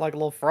 It's not like a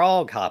little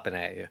frog hopping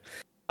at you.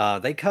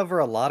 They cover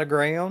a lot of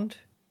ground.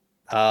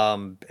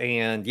 And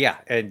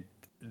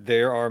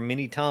there are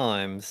many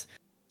times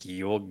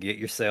you will get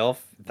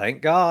yourself,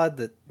 thank God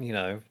that,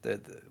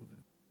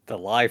 the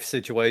life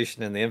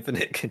situation and the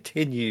infinite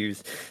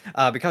continues,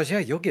 because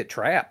you'll get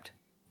trapped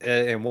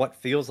in what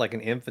feels like an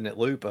infinite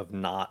loop of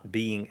not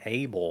being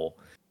able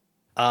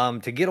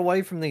to get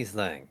away from these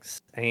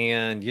things.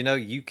 And,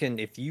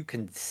 if you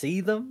can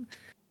see them,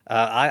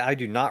 I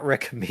do not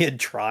recommend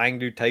trying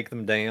to take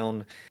them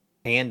down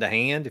hand to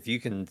hand. If you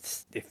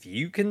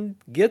can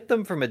get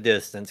them from a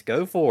distance,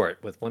 go for it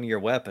with one of your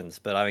weapons.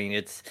 But I mean,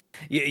 it's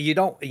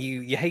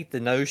you hate the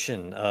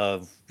notion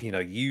of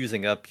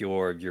using up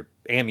your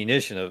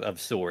ammunition of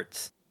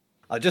sorts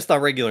just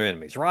on regular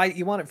enemies, right?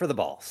 You want it for the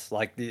boss,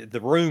 like the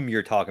room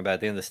you're talking about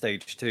at the end of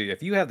stage 2.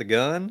 If you have the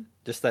gun,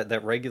 just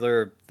that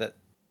regular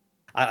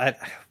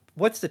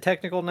what's the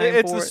technical name?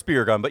 It's the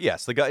spear gun, but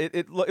yes, the gun.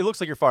 It looks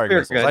like you're firing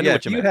missiles. I know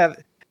what you meant.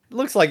 It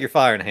looks like you're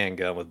firing a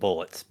handgun with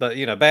bullets, but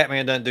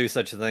Batman doesn't do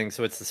such a thing,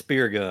 so it's the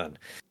spear gun.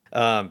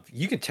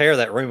 You can tear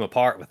that room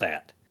apart with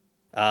that.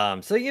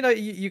 So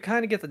you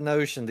kind of get the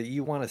notion that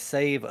you want to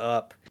save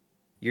up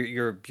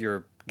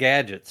your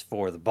gadgets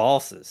for the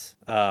bosses.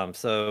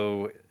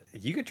 So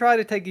you could try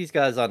to take these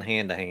guys on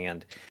hand to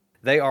hand.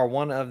 They are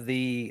one of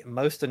the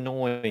most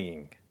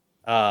annoying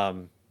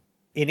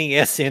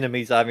NES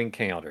enemies I've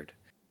encountered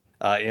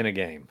in a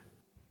game.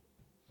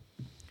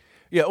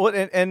 Yeah, well,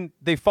 and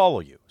they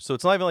follow you, so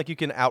it's not even like you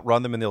can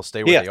outrun them and they'll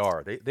stay where they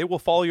are. They will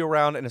follow you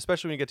around, and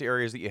especially when you get to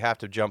areas that you have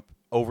to jump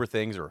over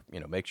things or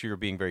make sure you're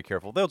being very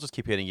careful, they'll just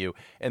keep hitting you.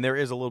 And there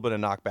is a little bit of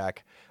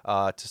knockback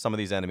to some of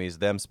these enemies,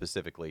 them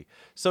specifically.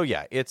 So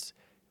yeah,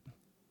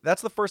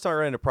 that's the first time I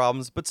ran into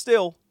problems, but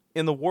still,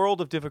 in the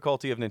world of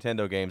difficulty of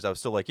Nintendo games, I was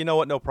still like, you know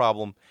what, no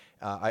problem.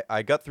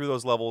 I got through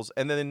those levels,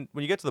 and then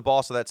when you get to the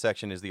boss of that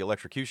section is the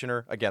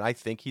Electrocutioner. Again, I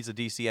think he's a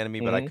DC enemy,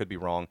 but I could be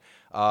wrong.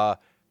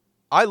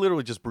 I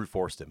literally just brute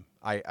forced him.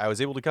 I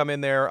was able to come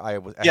in there. I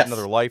had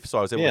another life, so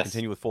I was able to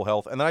continue with full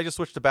health. And then I just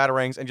switched to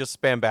Batarangs and just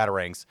spam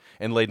Batarangs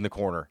and laid in the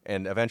corner.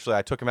 And eventually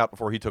I took him out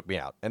before he took me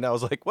out. And I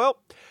was like, well,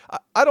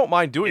 I don't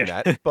mind doing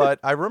that, but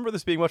I remember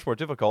this being much more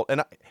difficult.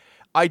 And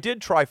I did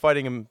try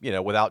fighting him,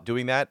 without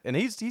doing that. And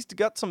he's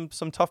got some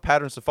tough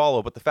patterns to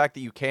follow. But the fact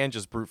that you can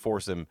just brute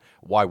force him,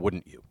 why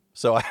wouldn't you?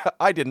 So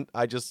I didn't.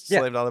 I just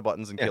slammed on the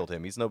buttons and killed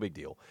him. He's no big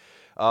deal.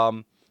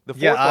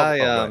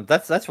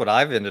 That's what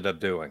I've ended up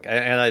doing,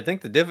 and I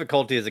think the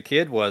difficulty as a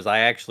kid was I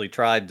actually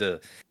tried to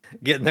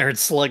get in there and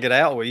slug it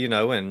out,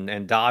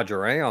 and dodge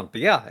around.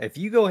 But yeah, if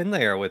you go in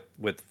there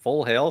with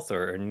full health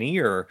or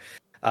near,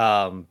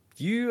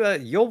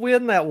 you'll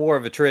win that war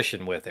of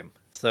attrition with him.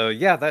 So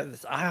yeah,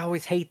 I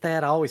always hate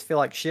that. I always feel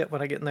like shit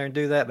when I get in there and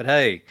do that. But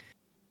hey,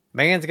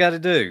 man's got to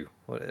do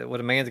what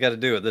a man's got to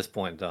do at this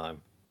point in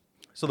time.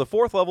 So the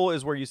 4th level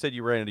is where you said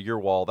you ran into your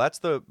wall. That's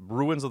the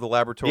ruins of the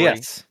laboratory.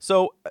 Yes.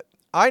 So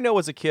I know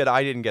as a kid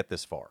I didn't get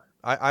this far.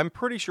 I'm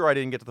pretty sure I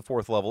didn't get to the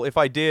 4th level. If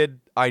I did,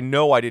 I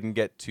know I didn't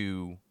get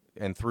to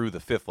and through the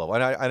 5th level.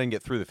 And I didn't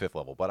get through the 5th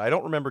level, but I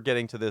don't remember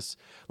getting to this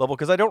level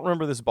because I don't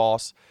remember this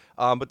boss.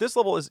 But this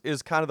level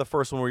is kind of the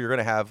first one where you're going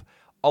to have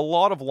a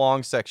lot of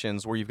long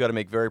sections where you've got to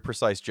make very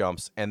precise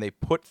jumps, and they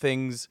put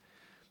things...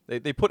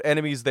 They put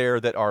enemies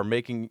there that are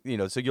making,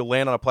 so you'll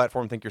land on a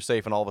platform, think you're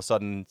safe, and all of a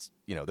sudden,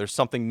 there's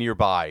something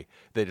nearby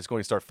that is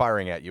going to start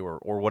firing at you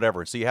or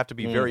whatever. So you have to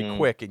be very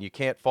quick, and you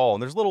can't fall.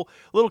 And there's little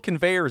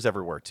conveyors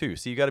everywhere, too.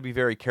 So you got to be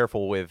very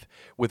careful with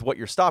what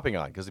you're stopping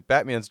on, because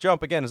Batman's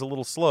jump, again, is a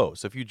little slow.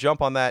 So if you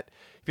jump on that,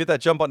 if you hit that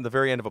jump button at the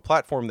very end of a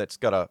platform that's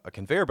got a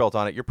conveyor belt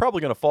on it, you're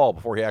probably going to fall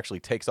before he actually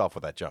takes off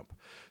with that jump.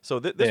 So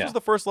this was the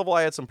first level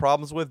I had some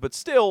problems with, but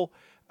still,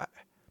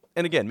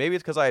 and again, maybe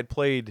it's because I had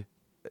played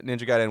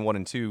Ninja Gaiden 1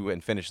 and 2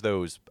 and finished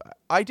those.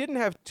 I didn't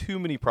have too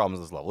many problems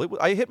with this level.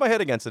 I hit my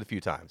head against it a few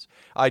times.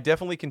 I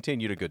definitely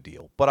continued a good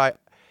deal, but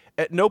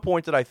at no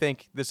point did I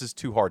think this is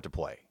too hard to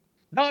play.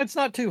 No, it's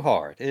not too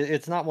hard.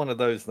 It's not one of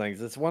those things.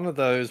 It's one of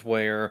those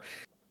where,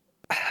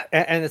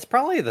 and it's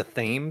probably the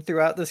theme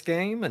throughout this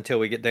game until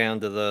we get down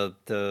to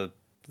the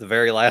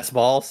very last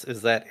boss,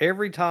 is that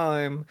every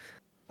time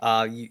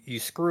you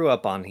screw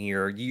up on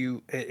here,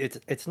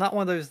 it's not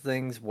one of those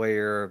things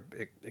where,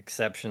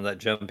 exception to that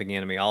jumping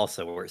enemy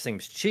also, where it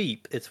seems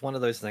cheap. It's one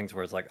of those things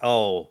where it's like,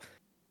 oh,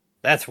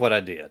 that's what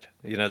I did.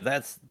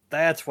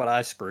 That's what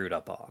I screwed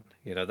up on.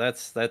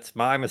 That's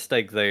my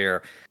mistake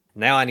there.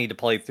 Now I need to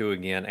play through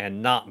again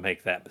and not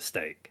make that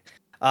mistake.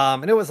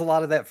 And it was a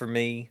lot of that for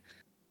me.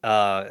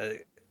 In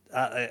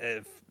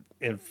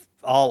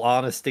all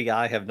honesty,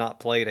 I have not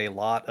played a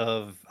lot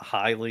of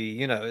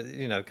highly,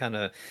 kind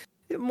of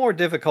more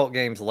difficult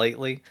games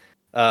lately.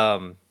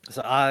 So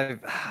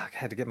I've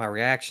had to get my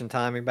reaction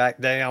timing back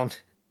down.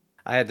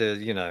 I had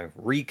to,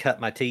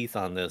 recut my teeth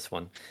on this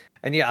one.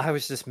 And yeah, I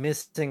was just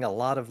missing a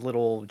lot of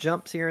little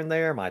jumps here and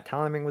there. My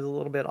timing was a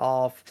little bit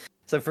off.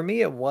 So for me,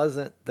 it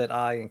wasn't that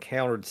I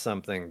encountered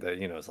something that,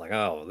 it's like,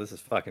 oh, this is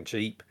fucking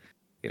cheap.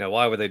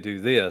 Why would they do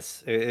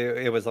this?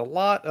 It was a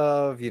lot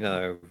of,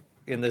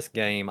 in this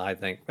game, I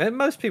think, and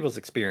most people's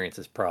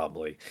experiences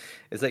probably,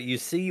 is that you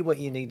see what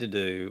you need to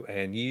do,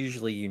 and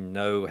usually you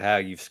know how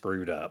you've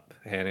screwed up,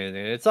 and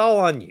it's all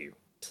on you.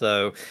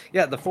 So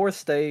yeah, the 4th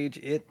stage,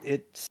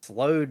 it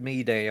slowed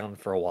me down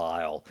for a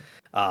while,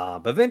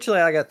 but eventually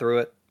I got through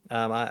it.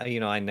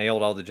 I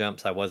nailed all the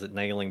jumps I wasn't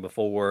nailing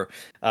before.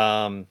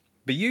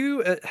 But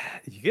you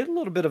get a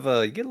little bit of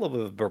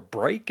a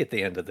break at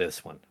the end of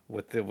this one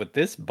with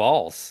this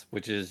boss,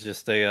 which is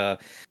just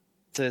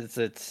it's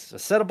a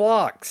set of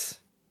blocks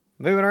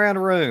moving around a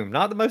room.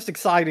 Not the most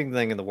exciting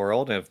thing in the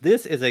world. And if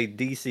this is a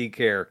DC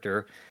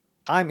character,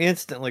 I'm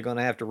instantly going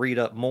to have to read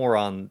up more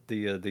on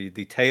the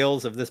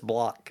details of this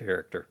block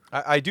character.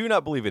 I do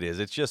not believe it is.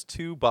 It's just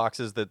 2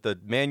 boxes that the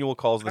manual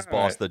calls this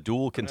boss the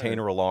dual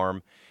container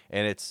alarm,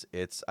 and it's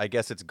I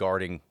guess it's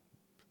guarding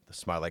the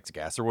Smilex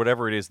gas or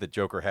whatever it is that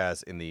Joker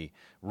has in the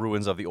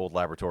ruins of the old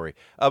laboratory.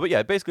 But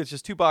yeah, basically it's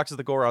just 2 boxes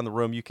that go around the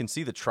room. You can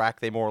see the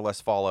track they more or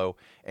less follow,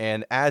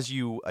 and as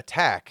you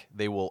attack,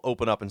 they will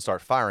open up and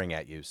start firing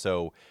at you.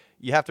 So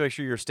you have to make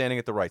sure you're standing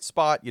at the right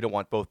spot. You don't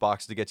want both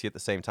boxes to get to you at the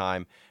same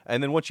time.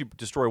 And then once you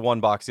destroy one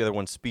box, the other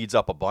one speeds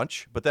up a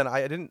bunch. But then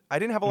I didn't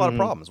have a lot of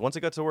problems. Once it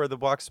got to where the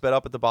box sped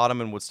up at the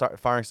bottom and would start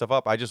firing stuff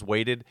up, I just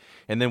waited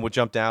and then would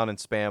jump down and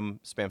spam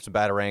some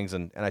Batarangs,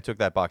 and I took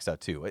that box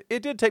out too.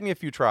 It did take me a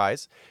few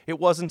tries. It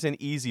wasn't an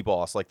easy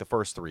boss like the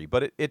first 3,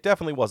 but it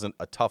definitely wasn't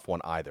a tough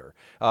one either,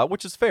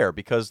 which is fair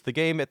because the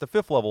game at the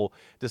 5th level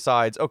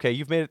decides, okay,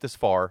 you've made it this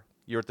far.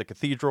 You're at the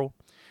cathedral.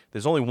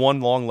 There's only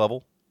one long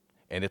level,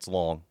 and it's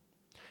long.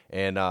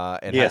 And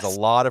has a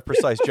lot of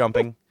precise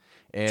jumping,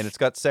 and it's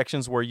got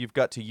sections where you've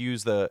got to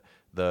use the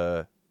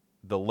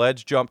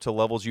ledge jump to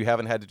levels you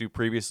haven't had to do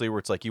previously, where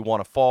it's like you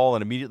want to fall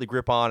and immediately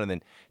grip on, and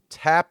then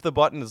tap the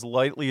button as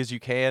lightly as you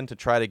can to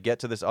try to get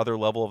to this other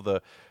level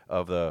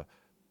of the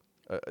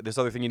this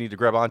other thing you need to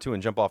grab onto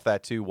and jump off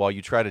that too, while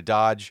you try to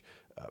dodge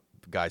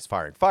guys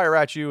firing fire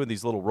at you and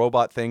these little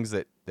robot things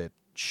that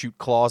shoot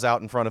claws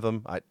out in front of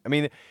them. I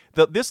mean,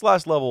 this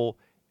last level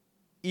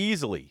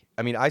easily.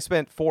 I mean, I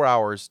spent 4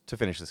 hours to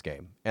finish this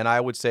game, and I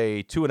would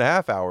say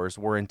 2.5 hours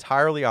were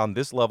entirely on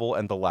this level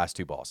and the last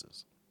two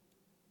bosses.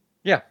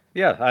 Yeah,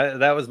 yeah,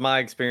 that was my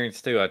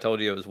experience too. I told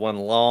you it was one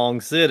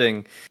long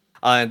sitting,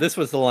 and this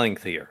was the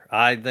length here.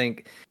 I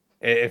think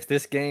if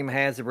this game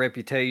has a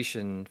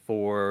reputation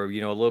for a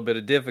little bit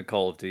of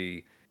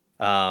difficulty,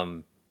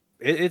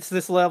 it's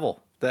this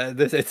level.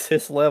 It's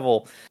this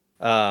level.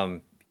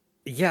 Um,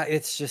 yeah,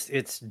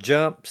 it's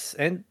jumps,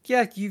 and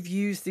yeah, you've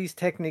used these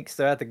techniques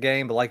throughout the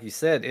game, but like you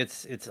said,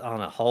 it's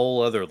on a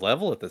whole other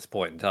level at this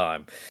point in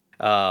time.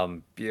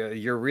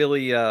 You're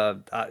really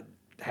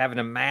having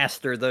to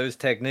master those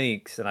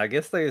techniques, and I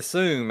guess they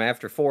assume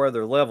after 4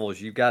 other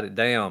levels you've got it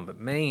down. But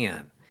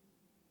man,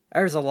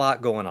 there's a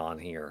lot going on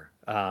here.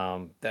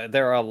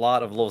 There are a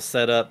lot of little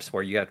setups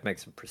where you have to make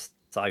some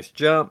precise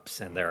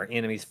jumps, and there are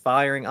enemies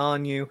firing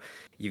on you.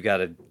 You've got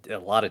a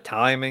lot of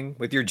timing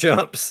with your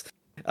jumps.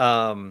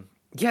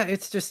 Yeah,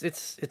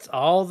 it's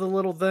all the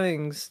little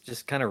things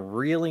just kind of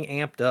really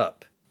amped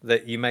up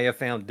that you may have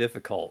found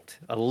difficult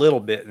a little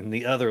bit in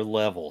the other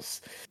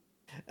levels.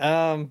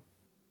 Um,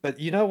 but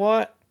you know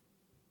what?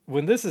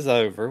 When this is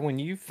over, when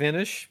you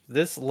finish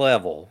this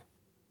level,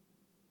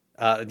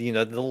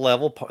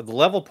 the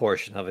level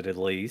portion of it at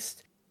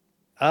least,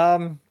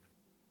 um,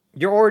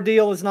 your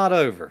ordeal is not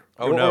over.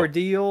 Oh, Your no.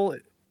 ordeal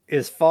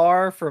is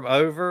far from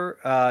over.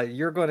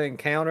 You're going to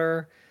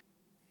encounter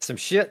some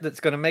shit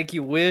that's going to make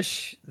you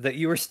wish that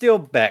you were still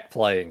back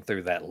playing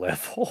through that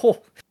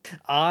level.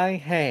 I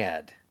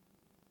had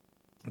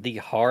the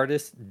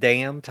hardest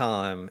damn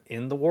time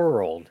in the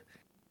world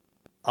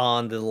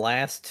on the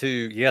last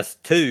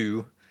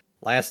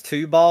last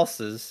two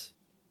bosses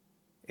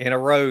in a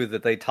row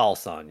that they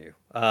toss on you.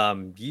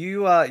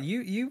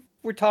 You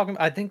were talking.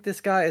 I think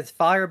this guy is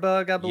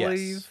Firebug, I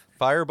believe. Yes.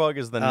 Firebug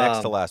is the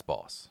next to Um, last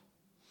boss.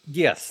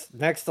 Yes,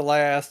 next to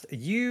last.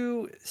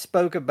 You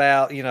spoke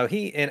about,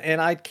 he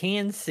and I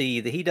can see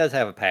that he does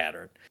have a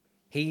pattern.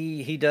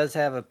 He does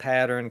have a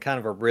pattern, kind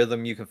of a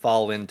rhythm you can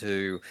fall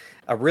into,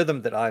 a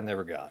rhythm that I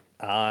never got.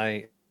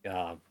 I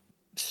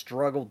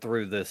struggled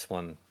through this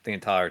one the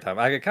entire time.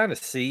 I could kind of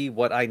see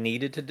what I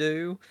needed to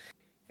do,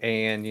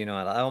 and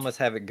I almost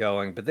have it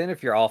going. But then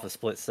if you're off a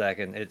split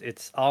second,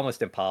 it's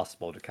almost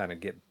impossible to kind of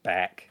get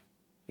back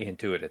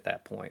into it at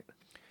that point.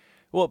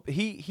 Well,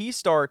 he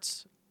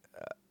starts.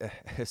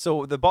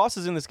 So the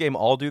bosses in this game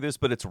all do this,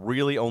 but it's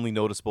really only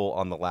noticeable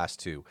on the last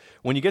two.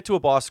 When you get to a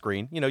boss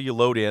screen, you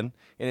load in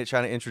and it's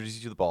trying to introduce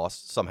you to the boss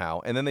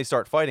somehow, and then they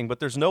start fighting. But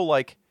there's no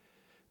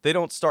they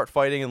don't start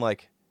fighting and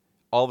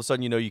all of a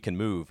sudden you can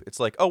move. It's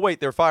like, oh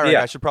wait, they're firing.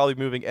 Yeah. I should probably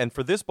be moving. And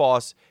for this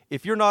boss,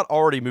 if you're not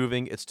already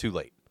moving, it's too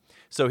late.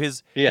 So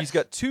he's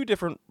got two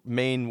different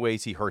main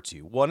ways he hurts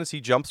you. One is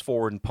he jumps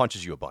forward and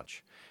punches you a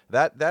bunch.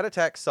 That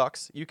attack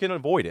sucks. You can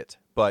avoid it,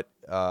 but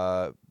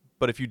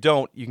if you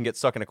don't, you can get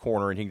stuck in a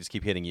corner and he can just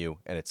keep hitting you,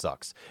 and it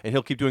sucks. And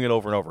he'll keep doing it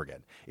over and over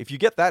again. If you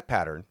get that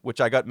pattern,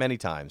 which I got many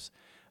times,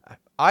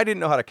 I didn't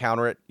know how to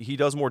counter it. He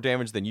does more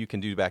damage than you can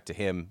do back to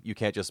him. You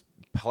can't just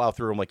plow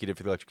through him like you did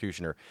for the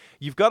Electrocutioner.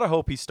 You've got to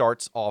hope he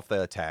starts off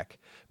the attack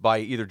by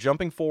either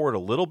jumping forward a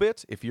little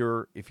bit. If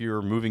you're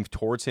moving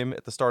towards him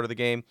at the start of the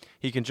game,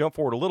 he can jump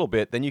forward a little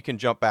bit, then you can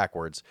jump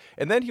backwards,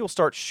 and then he'll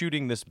start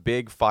shooting this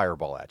big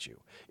fireball at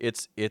you.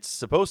 It's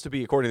supposed to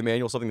be, according to the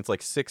manual, something that's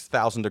like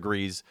 6,000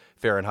 degrees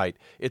Fahrenheit.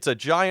 It's a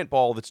giant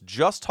ball that's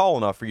just tall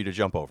enough for you to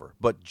jump over,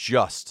 but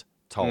just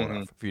tall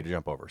enough for you to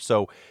jump over.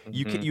 So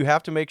you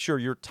have to make sure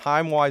your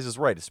time-wise is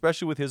right,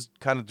 especially with his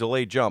kind of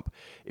delayed jump.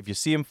 If you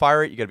see him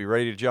fire it, you got to be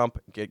ready to jump.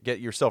 Get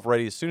yourself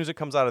ready. As soon as it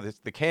comes out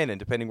of the cannon,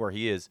 depending where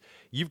he is,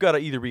 you've got to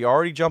either be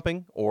already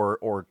jumping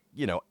or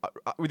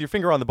with your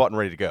finger on the button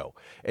ready to go.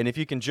 And if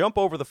you can jump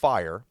over the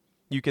fire,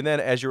 you can then,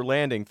 as you're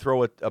landing,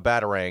 throw a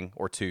batarang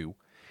or two,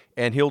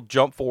 and he'll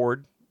jump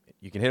forward.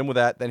 You can hit him with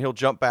that, then he'll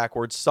jump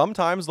backwards,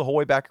 sometimes the whole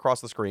way back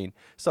across the screen,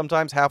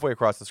 sometimes halfway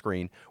across the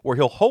screen, where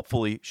he'll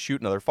hopefully shoot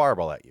another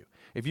fireball at you.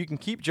 If you can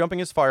keep jumping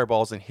his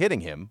fireballs and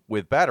hitting him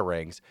with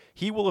batarangs,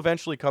 he will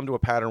eventually come to a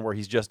pattern where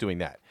he's just doing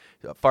that.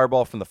 A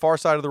fireball from the far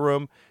side of the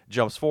room,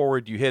 jumps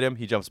forward, you hit him,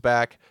 he jumps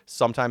back,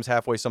 sometimes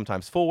halfway,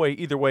 sometimes full way.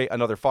 Either way,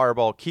 another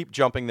fireball, keep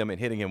jumping them and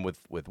hitting him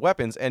with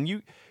weapons, and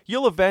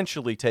you'll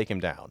eventually take him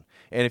down.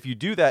 And if you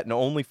do that and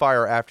only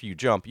fire after you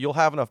jump, you'll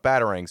have enough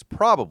batarangs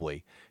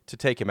probably to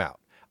take him out.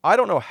 I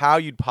don't know how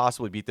you'd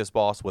possibly beat this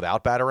boss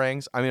without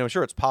batarangs. I mean, I'm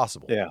sure it's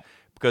possible. Yeah.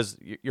 Because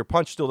your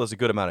punch still does a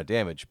good amount of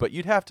damage, but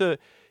you'd have to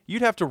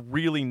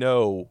really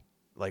know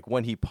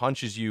when he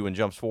punches you and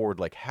jumps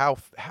forward, how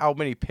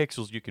many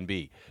pixels you can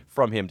be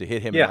from him to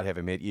hit him and not have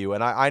him hit you.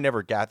 And I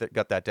never got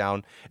that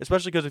down,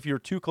 especially because if you're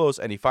too close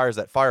and he fires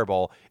that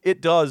fireball,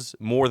 it does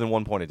more than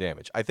 1 point of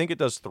damage. I think it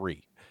does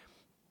 3.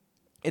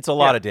 It's a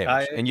lot of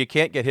damage, and you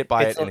can't get hit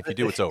by it, and if you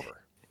do, it's over.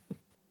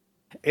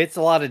 It's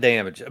a lot of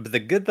damage. But the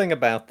good thing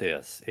about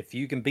this, if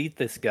you can beat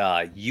this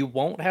guy, you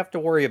won't have to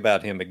worry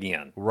about him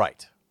again.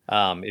 Right.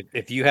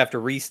 If you have to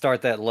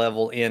restart that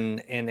level in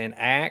an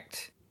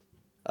act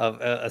of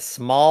a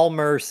small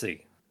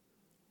mercy,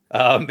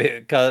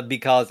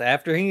 because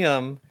after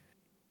him,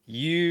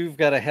 you've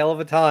got a hell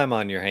of a time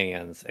on your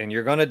hands, and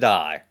you're going to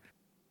die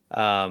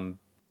um,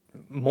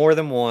 more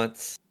than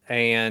once,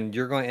 and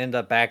you're going to end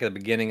up back at the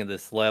beginning of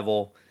this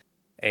level,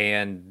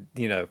 and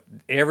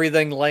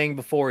everything laying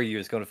before you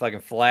is going to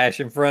fucking flash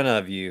in front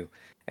of you,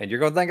 and you're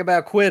going to think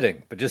about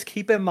quitting. But just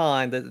keep in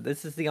mind that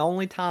this is the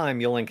only time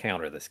you'll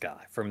encounter this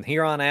guy. From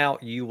here on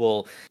out, you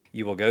will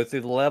go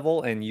through the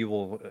level, and you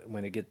will,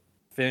 when it gets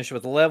finished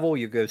with the level,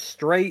 you go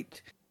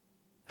straight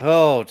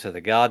to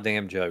the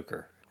goddamn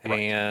Joker. Right.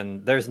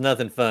 And there's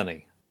nothing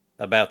funny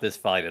about this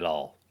fight at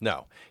all.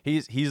 No,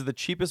 he's the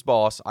cheapest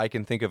boss I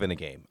can think of in a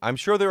game. I'm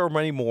sure there are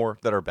many more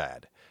that are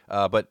bad,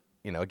 but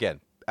again,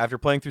 after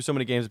playing through so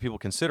many games that people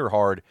consider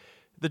hard,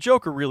 the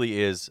Joker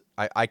really is.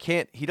 I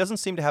can't. He doesn't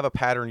seem to have a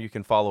pattern you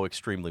can follow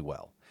extremely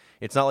well.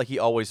 It's not like he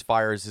always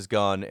fires his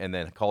gun and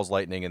then calls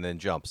lightning and then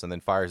jumps and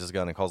then fires his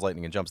gun and calls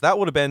lightning and jumps. That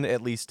would have been,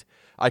 at least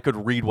I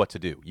could read what to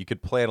do. You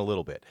could plan a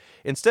little bit.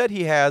 Instead,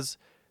 he has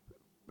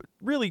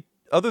really,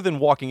 other than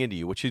walking into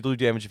you, which he'll do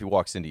damage if he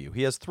walks into you,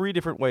 he has 3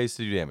 different ways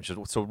to do damage.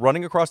 So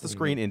running across the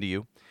screen into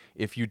you,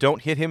 if you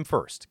don't hit him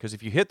first, because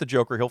if you hit the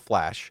Joker, he'll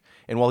flash,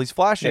 and while he's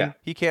flashing,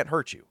 he can't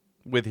hurt you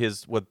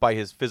by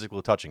his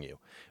physical touching you.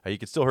 He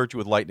can still hurt you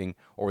with lightning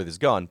or with his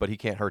gun, but he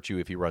can't hurt you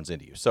if he runs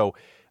into you. So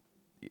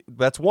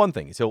that's one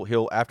thing. Is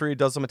he'll after he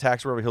does some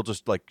attacks or whatever, he'll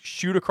just like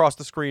shoot across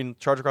the screen,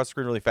 charge across the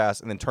screen really fast,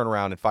 and then turn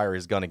around and fire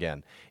his gun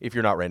again if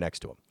you're not right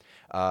next to him.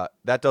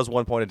 That does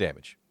 1 point of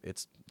damage.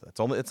 It's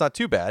not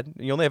too bad.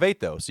 You only have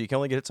 8 though, so you can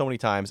only get hit so many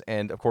times.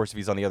 And of course, if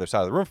he's on the other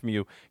side of the room from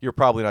you, you're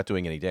probably not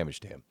doing any damage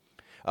to him.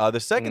 The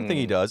second thing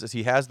he does is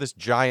he has this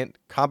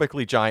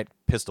comically giant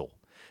pistol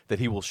that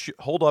he will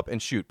hold up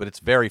and shoot, but it's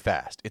very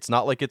fast. It's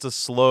not like it's a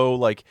slow,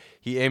 like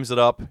he aims it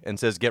up and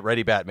says, "Get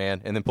ready,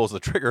 Batman," and then pulls the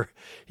trigger.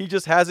 He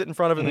just has it in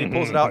front of him and he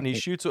pulls it out and he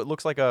shoots, so it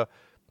looks like a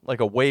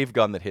wave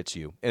gun that hits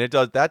you. And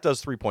that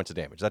does 3 points of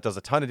damage. That does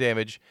a ton of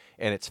damage,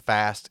 and it's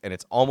fast, and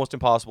it's almost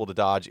impossible to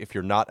dodge if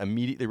you're not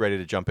immediately ready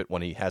to jump it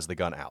when he has the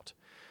gun out.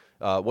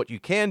 What you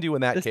can do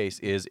in that case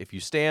is if you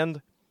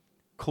stand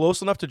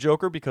close enough to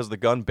Joker, because the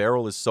gun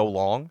barrel is so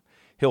long,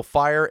 he'll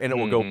fire and it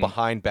will go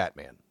behind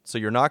Batman. So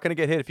you're not going to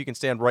get hit if you can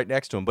stand right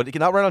next to him, but you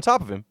cannot run on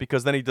top of him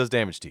because then he does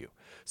damage to you.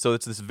 So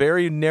it's this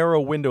very narrow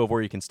window of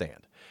where you can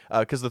stand.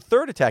 Because the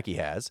third attack he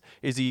has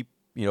is he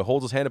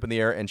holds his hand up in the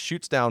air and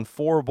shoots down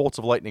 4 bolts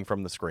of lightning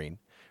from the screen,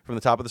 from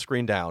the top of the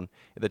screen down,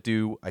 that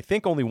do, I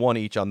think, only 1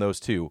 each on those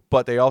 2,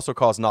 but they also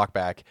cause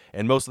knockback,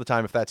 and most of the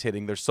time, if that's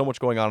hitting, there's so much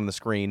going on the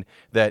screen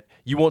that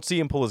you won't see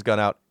him pull his gun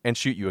out and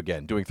shoot you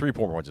again, doing 3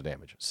 more points of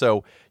damage.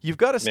 So you've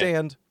got to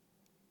stand.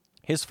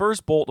 His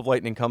first bolt of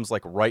lightning comes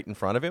like right in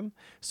front of him,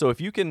 so if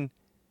you can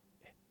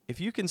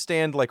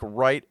stand like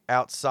right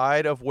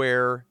outside of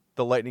where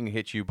the lightning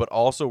hits you, but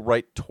also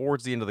right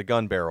towards the end of the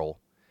gun barrel,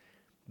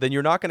 then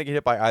you're not going to get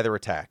hit by either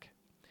attack.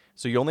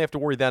 So you only have to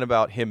worry then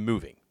about him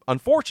moving.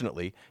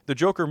 Unfortunately, the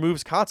Joker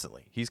moves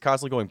constantly. He's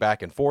constantly going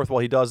back and forth while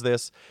he does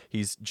this.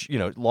 He's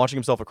launching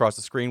himself across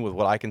the screen with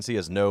what I can see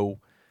as no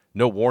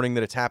warning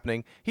that it's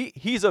happening.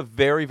 He's a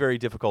very, very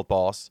difficult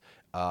boss.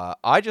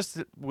 I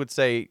just would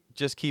say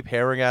just keep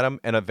hammering at him,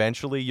 and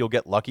eventually you'll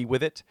get lucky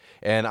with it.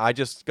 And I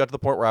just got to the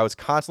point where I was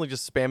constantly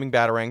just spamming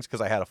batarangs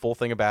because I had a full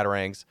thing of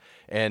batarangs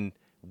and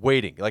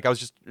waiting. Like I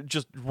was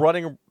just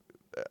running,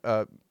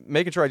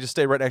 making sure I just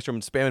stayed right next to him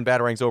and spamming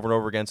batarangs over and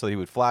over again so that he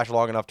would flash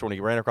long enough to when he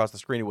ran across the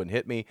screen he wouldn't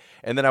hit me.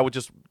 And then I would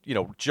just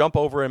jump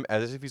over him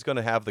as if he's going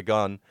to have the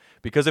gun,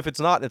 because if it's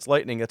not and it's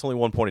lightning, that's only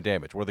 1 point of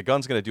damage, where the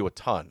gun's going to do a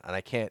ton. And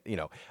I can't,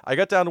 I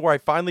got down to where I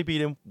finally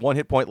beat him, 1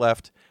 hit point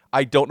left.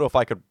 I don't know if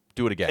I could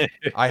do it again.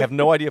 I have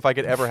no idea if I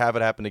could ever have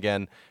it happen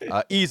again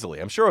easily.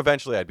 I'm sure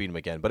eventually I'd beat him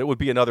again, but it would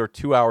be another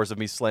 2 hours of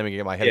me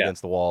slamming my head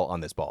against the wall on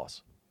this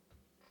boss.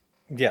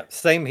 Yeah,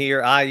 same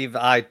here.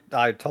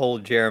 I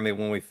told Jeremy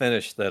when we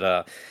finished that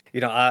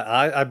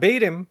I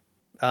beat him.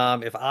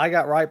 If I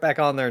got right back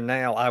on there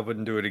now, I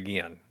wouldn't do it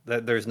again.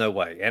 There's no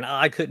way, and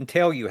I couldn't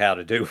tell you how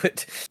to do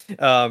it.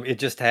 It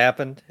just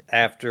happened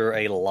after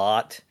a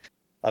lot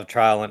of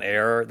trial and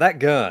error. That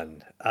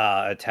gun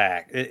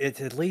attack, it's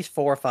at least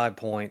 4 or 5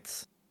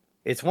 points.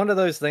 It's one of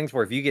those things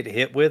where if you get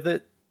hit with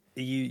it,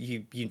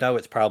 you know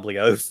it's probably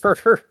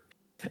over.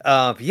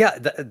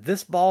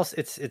 This boss,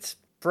 it's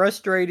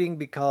frustrating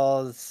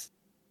because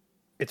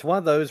it's one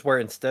of those where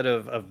instead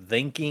of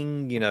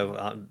thinking,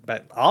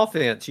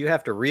 offense, you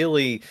have to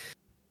really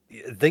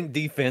think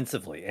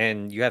defensively,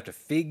 and you have to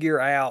figure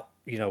out,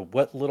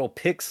 what little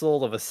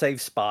pixel of a safe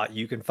spot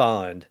you can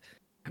find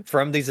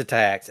from these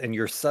attacks. And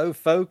you're so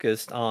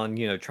focused on,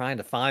 trying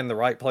to find the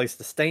right place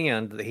to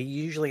stand that he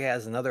usually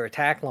has another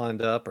attack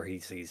lined up, or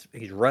he's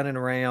running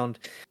around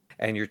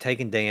and you're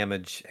taking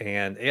damage.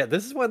 And yeah,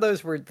 this is one of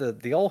those where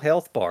the old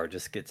health bar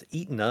just gets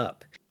eaten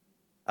up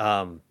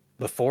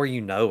before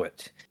you know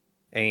it.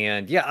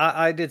 And yeah,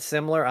 I did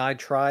similar. I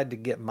tried to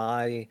get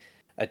my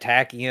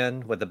attack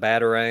in with the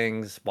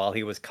batarangs while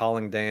he was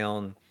calling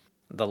down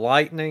the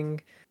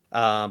lightning.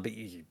 But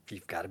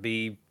you've got to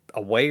be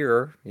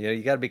aware,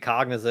 you got to be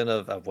cognizant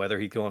of whether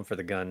he's going for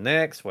the gun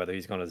next, whether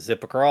he's going to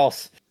zip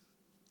across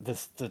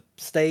the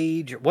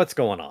stage, what's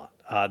going on.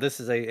 This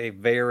is a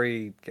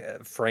very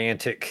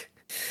frantic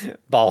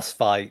boss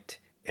fight.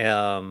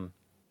 And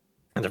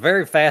a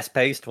very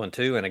fast-paced one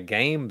too, and a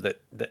game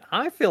that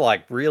I feel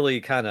like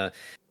really kind of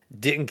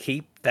didn't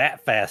keep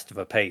that fast of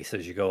a pace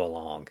as you go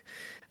along.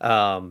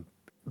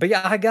 But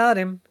yeah, I got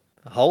him.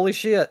 Holy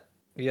shit!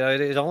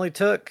 It only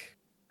took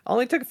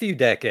a few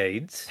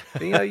decades.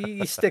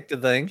 You stick to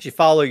things, you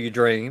follow your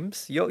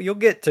dreams. You'll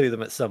get to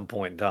them at some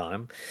point in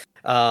time.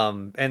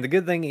 And the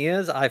good thing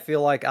is, I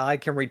feel like I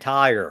can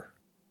retire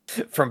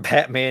from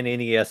Batman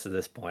NES at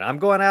this point. I'm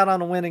going out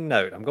on a winning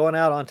note. I'm going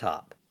out on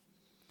top.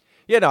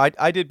 Yeah, no,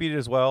 I did beat it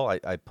as well.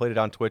 I played it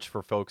on Twitch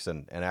for folks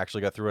and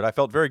actually got through it. I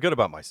felt very good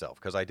about myself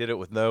because I did it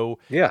with no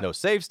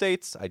save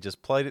states. I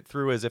just played it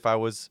through as if I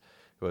was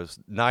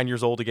 9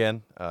 years old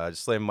again,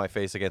 just slamming my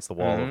face against the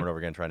wall over and over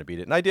again trying to beat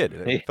it. And I did.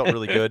 And it felt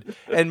really good.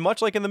 And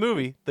much like in the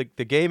movie, the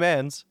game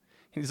ends.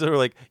 He's sort of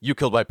like, "You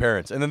killed my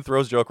parents," and then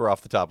throws Joker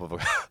off the top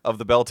of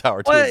the bell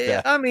tower to his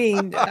death. I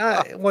mean,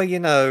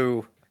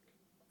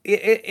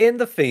 in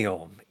the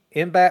film,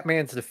 in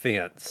Batman's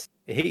defense,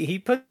 he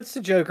puts the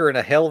Joker in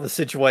a hell of a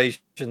situation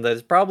that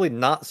is probably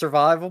not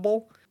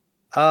survivable.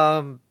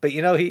 But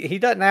he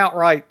doesn't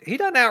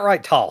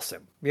outright toss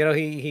him.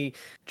 He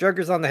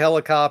Joker's on the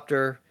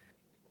helicopter.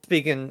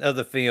 Speaking of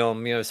the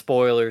film,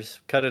 spoilers,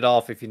 cut it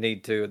off if you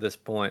need to at this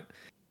point.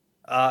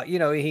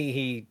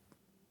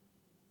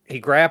 He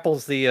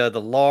grapples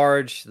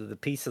the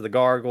piece of the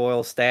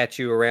gargoyle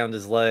statue around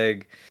his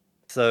leg.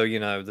 So,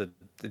 the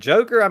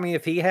Joker, I mean,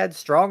 if he had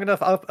strong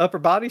enough upper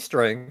body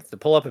strength to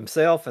pull up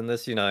himself and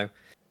this,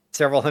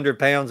 several hundred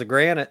pounds of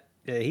granite,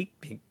 he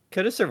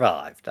could have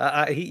survived.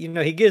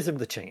 He gives him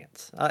the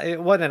chance.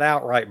 It wasn't an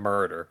outright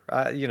murder.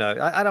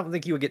 I don't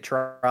think you would get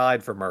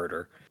tried for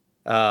murder.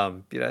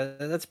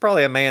 That's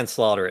probably a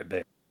manslaughter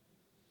at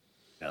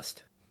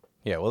best.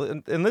 Yeah, well,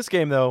 in this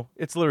game though,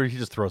 it's literally he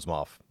just throws him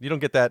off. You don't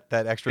get that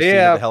extra scene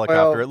of the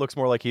helicopter. It looks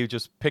more like he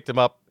just picked him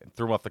up and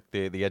threw him off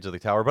the edge of the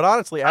tower. But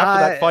honestly,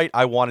 after that fight,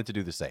 I wanted to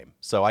do the same,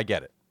 so I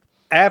get it.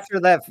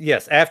 After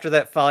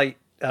that fight,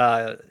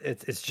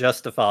 it's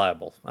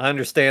justifiable. I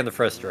understand the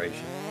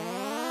frustration.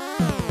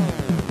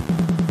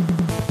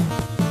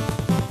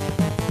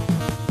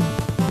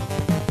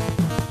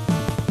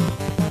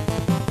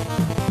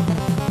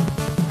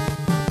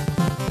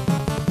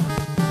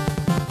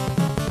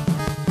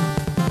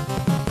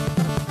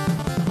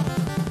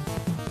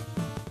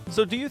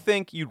 So do you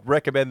think you'd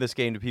recommend this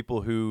game to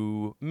people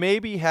who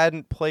maybe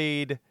hadn't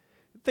played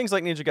things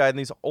like Ninja Gaiden,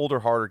 these older,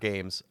 harder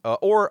games,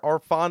 or are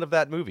fond of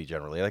that movie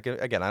generally? Like,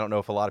 again, I don't know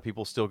if a lot of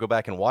people still go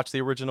back and watch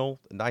the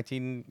original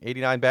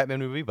 1989 Batman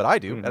movie, but I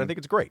do, and I think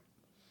it's great.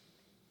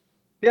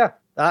 Yeah,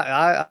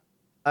 I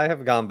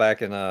have gone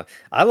back and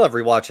I love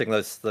rewatching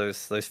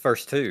those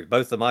first two,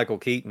 both the Michael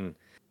Keaton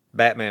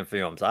Batman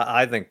films.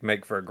 I think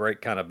make for a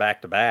great kind of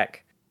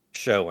back-to-back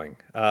showing.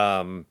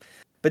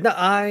 But no,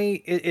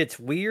 it's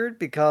weird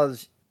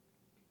because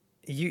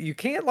you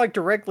can't like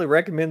directly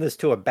recommend this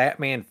to a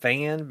Batman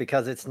fan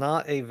because it's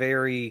not a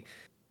very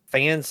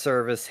fan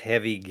service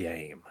heavy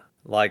game.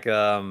 Like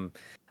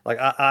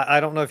I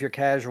don't know if your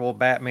casual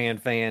Batman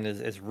fan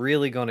is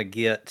really going to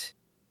get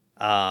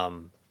a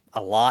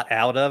lot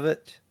out of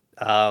it.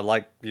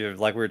 Like we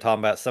were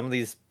talking about, some of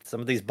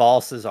these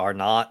bosses are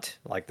not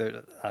like,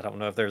 I don't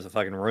know if there's a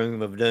fucking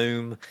room of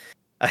doom.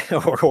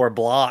 or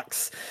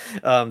blocks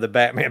the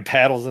Batman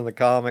battles in the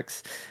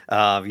comics.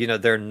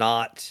 They're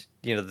not,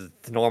 the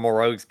normal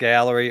rogues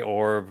gallery,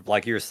 or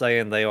like you were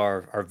saying, they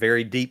are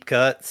very deep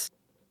cuts.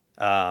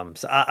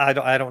 So I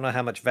don't know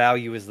how much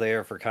value is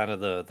there for kind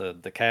of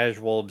the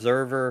casual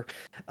observer.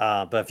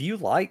 But if you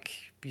like,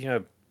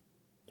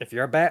 if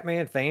you're a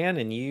Batman fan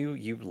and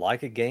you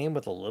like a game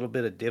with a little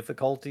bit of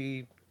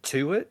difficulty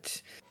to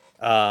it,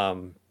 if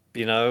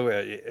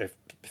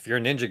you're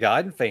a Ninja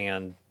Gaiden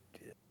fan,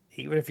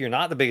 even if you're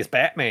not the biggest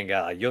Batman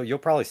guy, you'll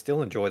probably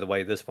still enjoy the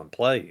way this one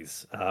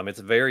plays. It's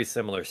a very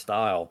similar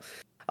style.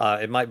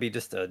 It might be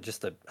just a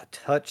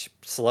touch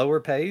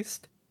slower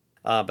paced,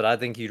 but I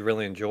think you'd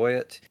really enjoy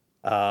it.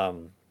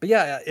 But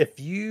yeah, if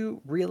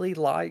you really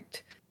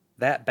liked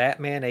that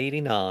Batman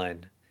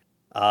 '89,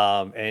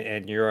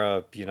 and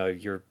you're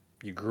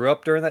you grew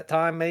up during that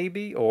time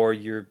maybe, or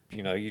you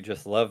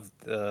just love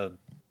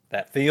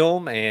that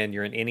film and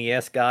you're an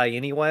NES guy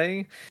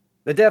anyway.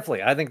 But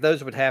definitely, I think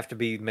those would have to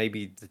be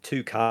maybe the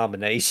two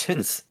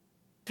combinations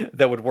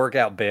that would work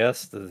out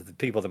best. The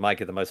people that might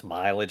get the most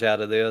mileage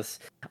out of this.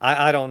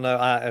 I don't know.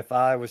 If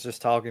I was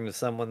just talking to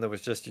someone that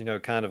was just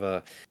kind of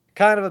a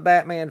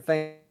Batman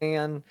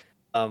fan,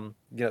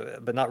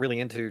 but not really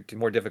into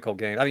more difficult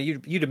games. I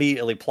mean, you'd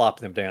immediately plop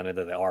them down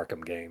into the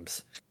Arkham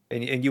games,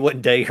 and you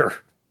wouldn't dare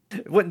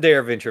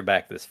venture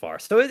back this far.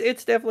 So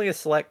it's definitely a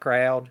select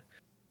crowd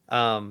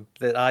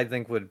that I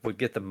think would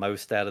get the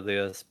most out of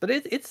this. But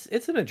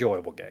it's an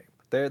enjoyable game.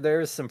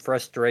 There's some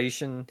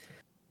frustration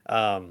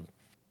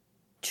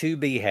to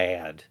be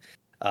had.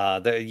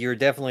 You're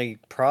definitely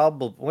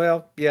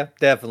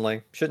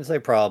definitely shouldn't say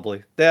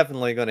probably,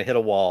 definitely going to hit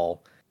a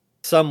wall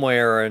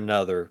somewhere or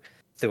another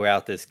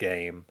throughout this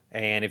game.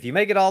 And if you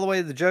make it all the way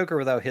to the Joker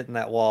without hitting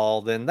that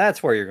wall, then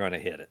that's where you're going to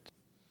hit it.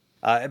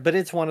 But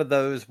it's one of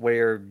those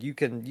where you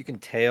can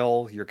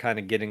tell you're kind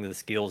of getting the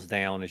skills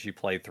down as you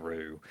play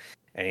through.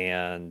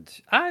 And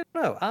I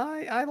don't know,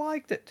 I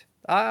liked it.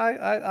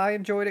 I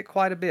enjoyed it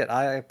quite a bit.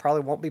 I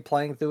probably won't be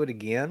playing through it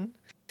again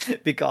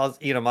because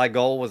my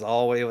goal was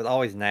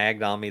always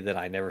nagged on me that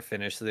I never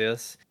finished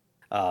this.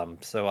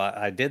 So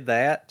I did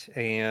that,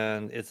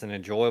 and it's an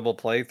enjoyable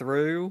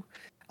playthrough.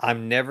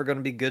 I'm never going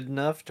to be good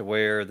enough to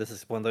where this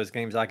is one of those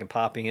games I can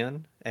pop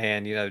in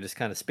and just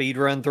kind of speed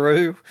run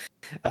through.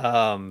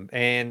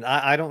 And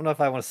I don't know if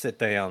I want to sit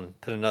down,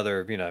 put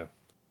another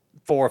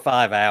 4 or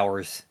 5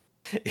 hours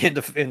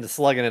into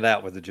slugging it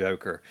out with the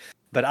Joker.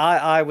 But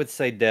I would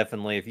say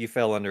definitely, if you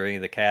fell under any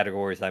of the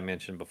categories I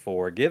mentioned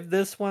before, give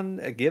this one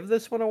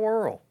a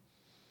whirl.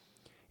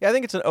 Yeah, I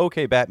think it's an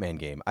okay Batman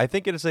game. I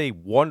think it is a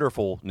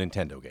wonderful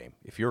Nintendo game.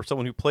 If you're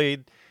someone who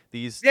played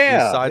these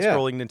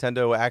side-scrolling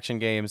Nintendo action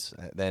games,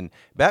 then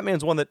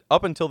Batman's one that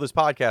up until this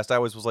podcast I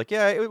always was like,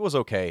 yeah, it was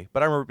okay,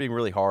 but I remember it being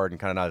really hard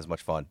and kind of not as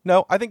much fun.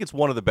 No, I think it's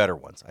one of the better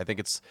ones. I think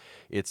it's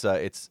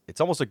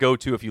almost a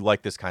go-to if you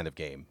like this kind of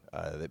game.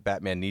 That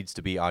Batman needs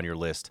to be on your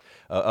list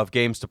of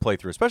games to play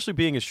through, especially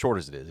being as short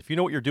as it is. If you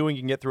know what you're doing,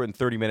 you can get through it in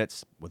 30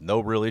 minutes with no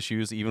real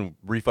issues, even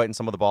refighting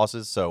some of the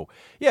bosses. So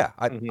yeah,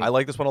 I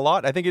like this one a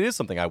lot. I think it is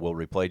something I will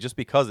replay just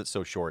because it's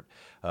so short.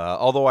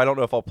 Although I don't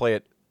know if I'll play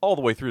it all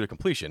the way through to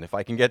completion. If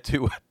I can get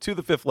to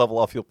the 5th level,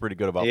 I'll feel pretty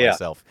good about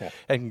myself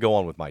and can go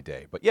on with my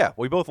day. But yeah,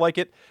 we both like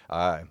it.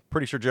 I'm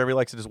pretty sure Jeremy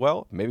likes it as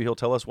well. Maybe he'll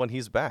tell us when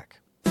he's back.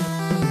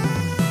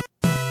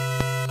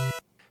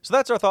 So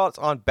that's our thoughts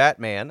on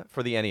Batman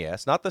for the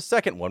NES. Not the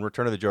second one,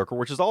 Return of the Joker,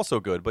 which is also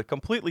good, but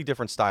completely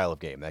different style of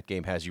game. That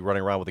game has you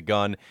running around with a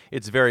gun.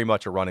 It's very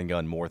much a run and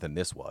gun more than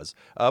this was.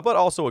 But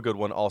also a good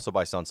one, also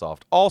by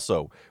Sunsoft,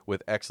 also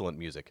with excellent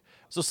music.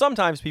 So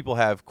sometimes people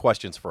have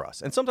questions for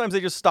us, and sometimes they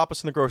just stop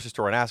us in the grocery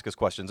store and ask us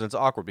questions, and it's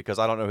awkward because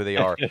I don't know who they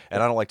are,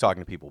 and I don't like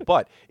talking to people.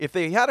 But if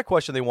they had a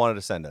question they wanted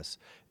to send us,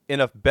 in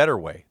a better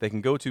way, they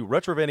can go to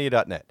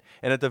retrovania.net,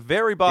 and at the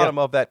very bottom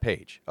of that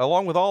page,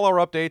 along with all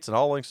our updates and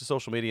all links to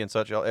social media and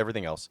such,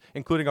 everything else,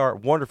 including our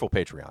wonderful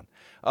Patreon,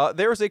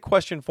 there's a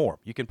question form.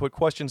 You can put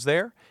questions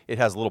there. It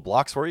has little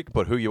blocks for you. You can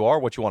put who you are,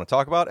 what you want to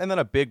talk about, and then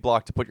a big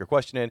block to put your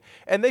question in,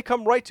 and they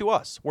come right to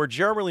us, where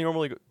Jeremy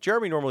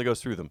normally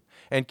goes through them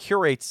and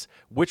curates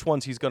which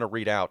ones he's going to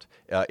read out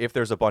if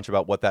there's a bunch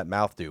about what that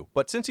mouth do.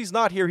 But since he's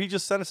not here, he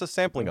just sent us a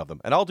sampling of them,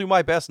 and I'll do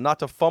my best not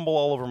to fumble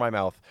all over my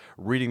mouth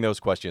reading those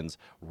questions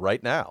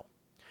right now.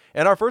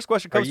 And our first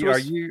question comes to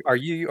us. Are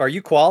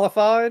you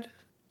qualified?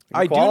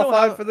 Are you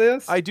qualified for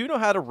this? I do know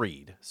how to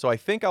read, so I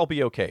think I'll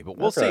be okay, but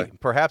we'll see.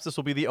 Perhaps this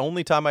will be the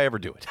only time I ever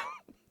do it.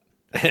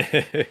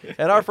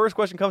 And our first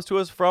question comes to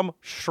us from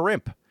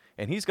Shrimp,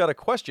 and he's got a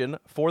question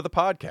for the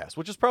podcast,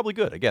 which is probably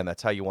good. Again,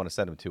 that's how you want to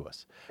send them to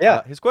us.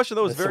 Yeah. His question,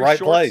 though, is very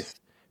short.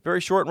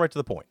 Very short and right to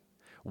the point.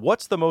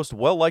 What's the most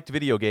well-liked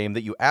video game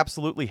that you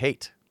absolutely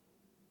hate?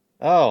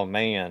 Oh,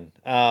 man.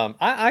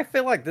 I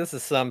feel like this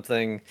is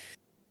something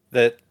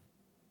that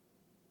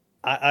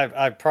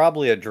I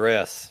probably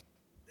address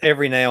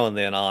every now and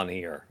then on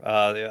here.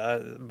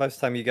 Most of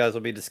the time you guys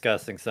will be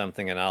discussing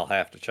something and I'll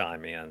have to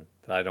chime in.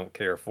 I don't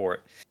care for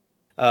it.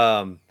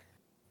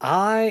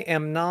 I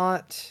am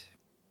not...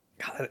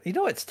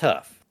 it's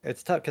tough.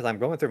 It's tough because I'm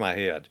going through my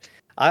head.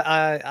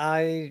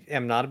 I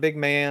am not a big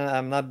man.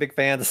 I'm not a big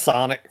fan of the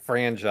Sonic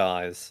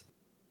franchise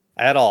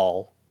at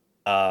all.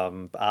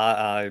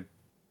 I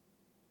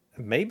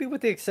maybe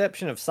with the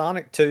exception of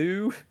Sonic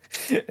 2,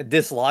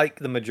 dislike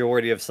the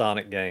majority of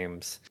Sonic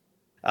games.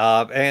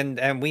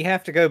 And we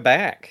have to go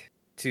back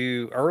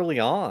to early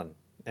on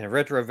in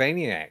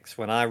Retrovaniacs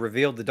when I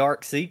revealed the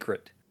dark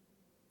secret.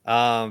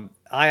 I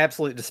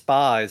absolutely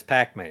despise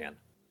Pac-Man.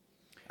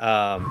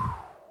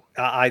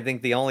 I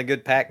think the only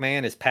good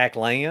Pac-Man is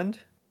Pac-Land.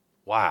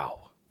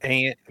 Wow.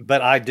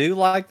 But I do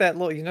like that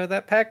little,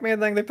 that Pac-Man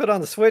thing they put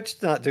on the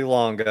Switch not too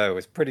long ago.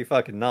 It's pretty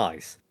fucking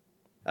nice.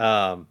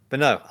 But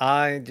no,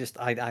 I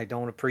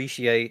don't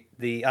appreciate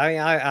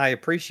I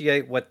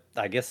appreciate what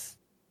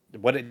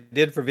it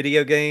did for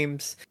video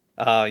games,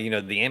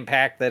 the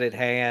impact that it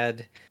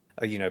had,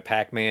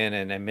 Pac-Man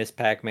and Miss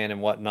Pac-Man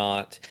and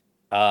whatnot.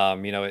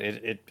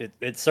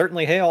 It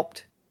certainly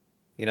helped,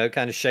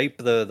 kind of shape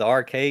the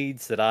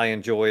arcades that I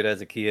enjoyed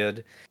as a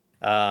kid.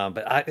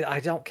 But I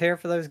don't care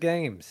for those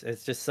games.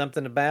 It's just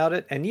something about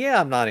it. And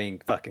yeah, I'm not even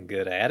fucking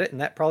good at it,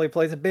 and that probably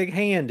plays a big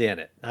hand in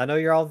it. I know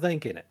you're all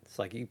thinking it. It's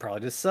like, you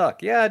probably just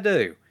suck. Yeah, I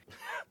do.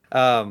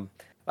 I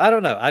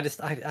don't know. I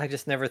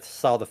just never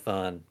saw the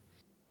fun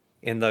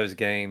in those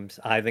games.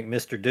 I think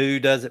Mr. Do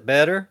does it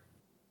better.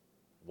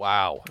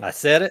 Wow. I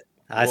said it.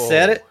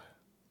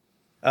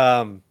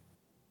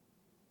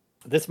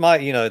 This might,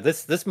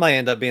 this might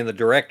end up being the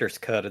director's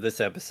cut of this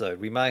episode.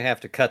 We might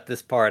have to cut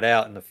this part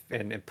out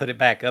and put it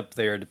back up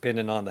there,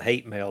 depending on the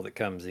hate mail that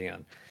comes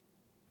in.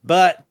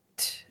 But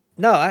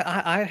no,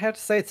 I have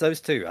to say it's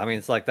those two. I mean,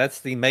 it's like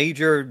that's the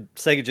major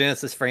Sega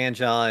Genesis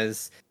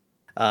franchise,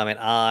 and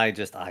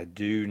I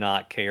do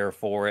not care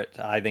for it.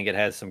 I think it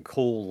has some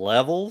cool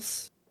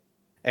levels,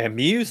 and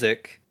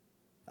music.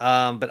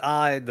 But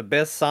the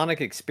best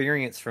Sonic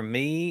experience for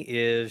me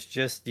is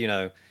just,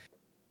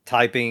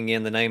 typing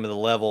in the name of the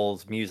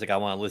levels, music I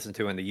want to listen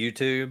to in the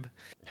YouTube.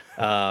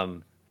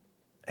 Um,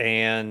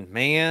 and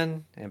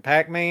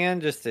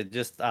Pac-Man,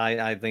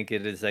 I think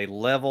it is a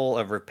level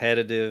of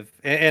repetitive,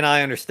 and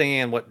I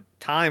understand what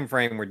time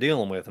frame we're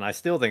dealing with, and I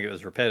still think it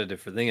was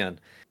repetitive for then.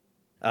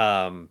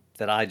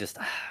 That I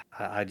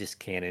just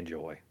can't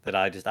enjoy.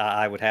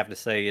 I would have to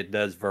say it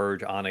does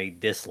verge on a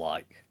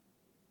dislike.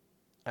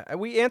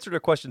 We answered a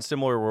question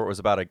similar where it was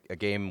about a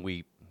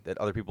game that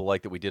other people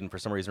liked that we didn't for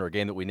some reason, or a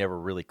game that we never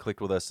really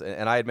clicked with us.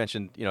 And I had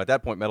mentioned, at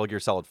that point, Metal Gear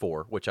Solid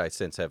 4, which I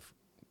since have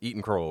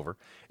eaten crow over,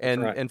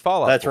 and right. and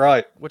Fallout. That's 4,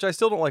 right. which I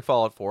still don't like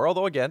Fallout 4.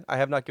 Although again, I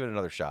have not given it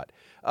another shot.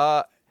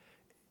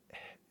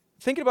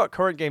 Thinking about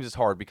current games is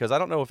hard because I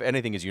don't know if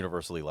anything is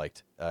universally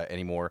liked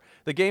anymore.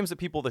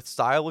 The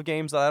style of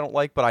games that I don't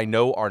like, but I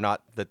know are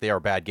not that they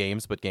are bad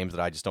games, but games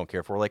that I just don't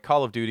care for, like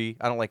Call of Duty.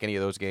 I don't like any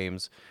of those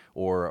games,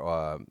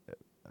 or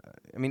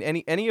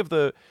any of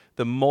the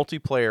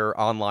multiplayer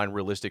online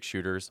realistic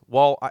shooters.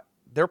 While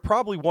they're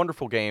probably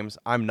wonderful games,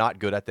 I'm not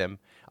good at them.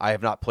 I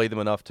have not played them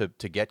enough to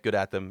get good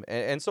at them,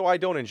 and so I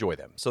don't enjoy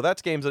them. So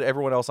that's games that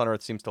everyone else on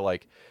Earth seems to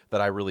like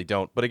that I really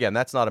don't. But again,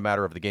 that's not a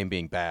matter of the game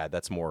being bad.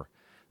 That's more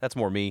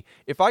me.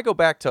 If I go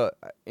back to,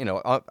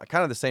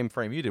 kind of the same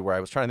frame you did, where I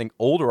was trying to think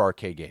older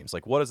arcade games,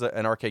 like what is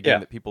an arcade game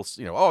that people,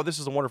 oh, this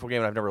is a wonderful game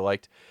and I've never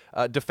liked.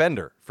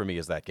 Defender for me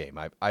is that game.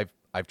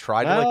 I've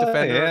tried to like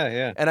Defender,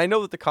 yeah. And I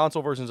know that the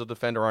console versions of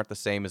Defender aren't the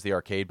same as the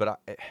arcade, but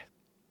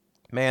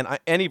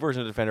any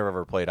version of Defender I've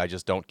ever played, I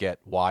just don't get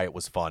why it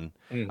was fun.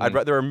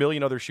 Mm-hmm. There are a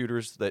million other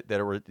shooters that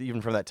were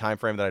even from that time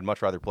frame that I'd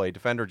much rather play.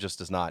 Defender just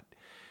does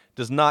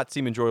not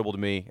seem enjoyable to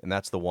me, and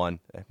that's the one.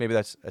 Maybe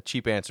that's a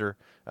cheap answer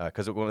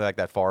because it went back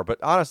that far. But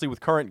honestly,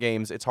 with current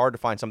games, it's hard to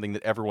find something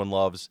that everyone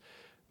loves.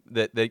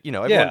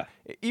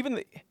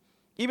 Everyone,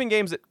 even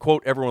games that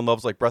quote everyone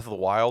loves, like Breath of the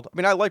Wild. I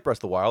mean, I like Breath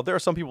of the Wild. There are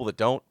some people that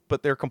don't,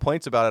 but their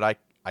complaints about it,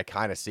 I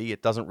kind of see.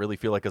 It doesn't really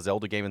feel like a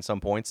Zelda game in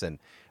some points, and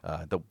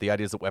the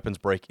ideas that weapons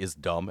break is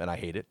dumb, and I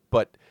hate it.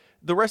 But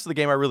the rest of the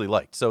game I really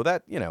liked. So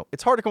that,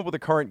 it's hard to come up with a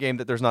current game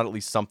that there's not at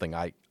least something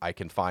I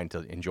can find to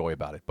enjoy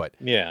about it. But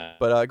yeah.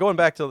 But going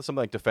back to something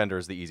like Defender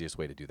is the easiest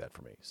way to do that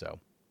for me. So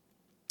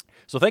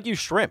thank you,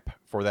 Shrimp,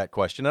 for that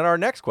question. And our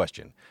next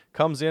question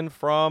comes in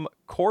from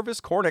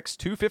Corvus Cornix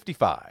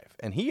 255,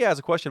 and he has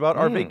a question about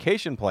our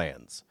vacation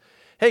plans.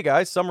 Hey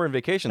guys, summer and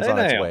vacation's on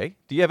its way.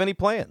 Do you have any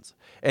plans?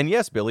 And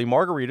yes, Billy,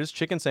 margaritas,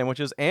 chicken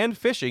sandwiches, and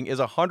fishing is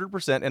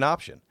 100% an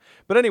option.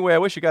 But anyway, I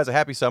wish you guys a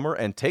happy summer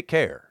and take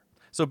care.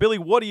 So, Billy,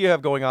 what do you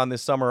have going on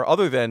this summer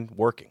other than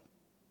working?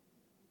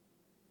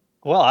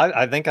 Well,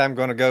 I think I'm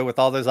going to go with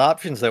all those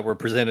options that were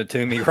presented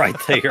to me right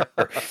there.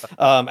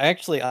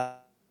 Actually,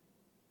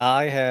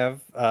 I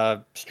have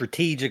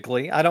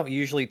strategically, I don't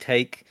usually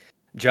take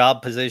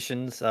job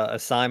positions,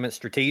 assignments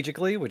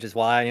strategically, which is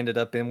why I ended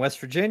up in West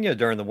Virginia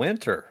during the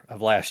winter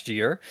of last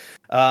year.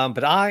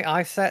 But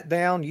I sat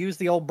down, used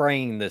the old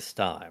brain this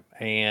time.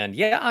 And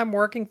yeah, I'm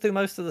working through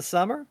most of the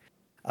summer.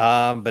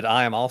 But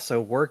I am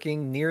also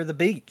working near the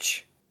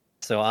beach.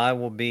 So I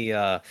will be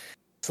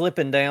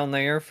slipping down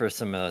there for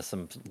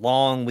some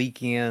long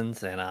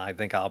weekends, and I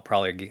think I'll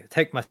probably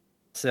take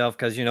myself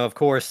because, of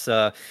course,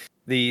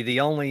 the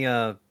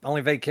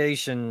only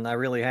vacation I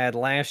really had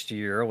last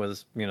year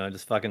was,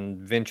 just fucking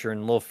venturing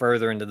a little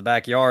further into the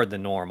backyard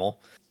than normal.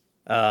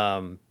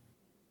 So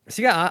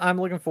yeah, I'm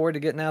looking forward to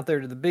getting out there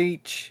to the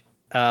beach.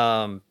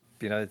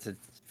 It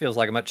feels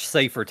like a much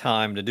safer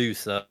time to do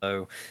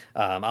so.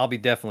 I'll be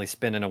definitely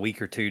spending a week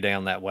or two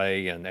down that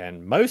way,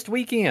 and most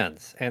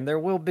weekends, and there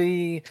will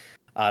be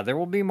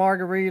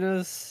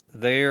margaritas.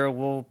 There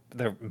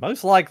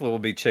most likely will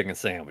be chicken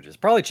sandwiches.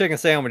 Probably chicken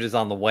sandwiches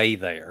on the way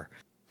there.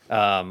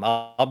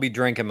 I'll be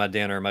drinking my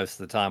dinner most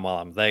of the time while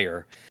I'm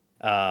there.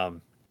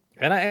 And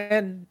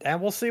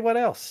we'll see what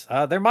else.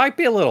 There might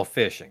be a little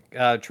fishing.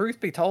 Truth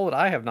be told,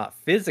 I have not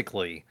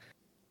physically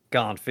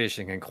gone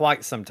fishing in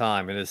quite some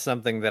time. It is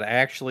something that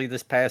actually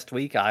this past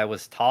week I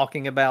was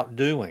talking about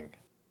doing.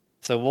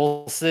 So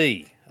we'll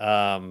see.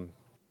 I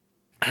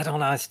don't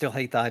know. I still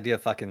hate the idea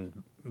of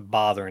fucking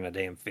bothering a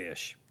damn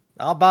fish.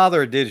 I'll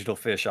bother a digital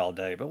fish all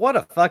day, but what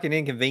a fucking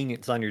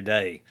inconvenience on your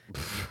day.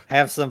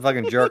 Have some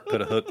fucking jerk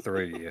put a hook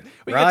through you,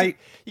 right?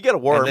 You get a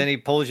worm, and then he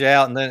pulls you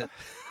out, and then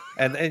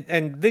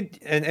and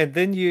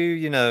then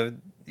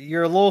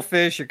you're a little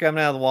fish. You're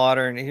coming out of the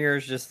water, and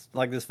here's just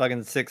like this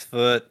fucking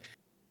 6-foot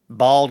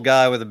bald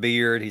guy with a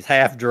beard. He's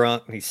half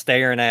drunk, and he's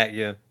staring at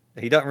you.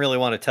 He doesn't really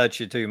want to touch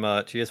you too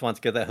much. He just wants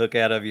to get that hook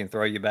out of you and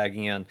throw you back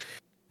in.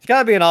 It's got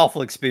to be an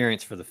awful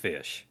experience for the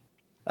fish.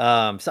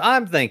 So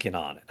I'm thinking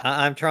on it.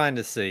 I'm trying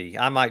to see.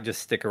 I might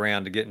just stick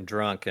around to getting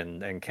drunk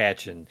and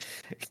catching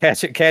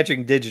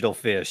digital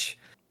fish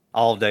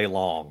all day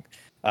long.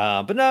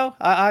 But no,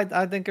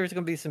 I think there's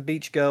going to be some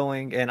beach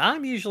going, and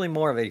I'm usually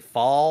more of a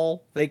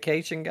fall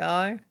vacation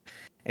guy.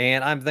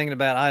 And I'm thinking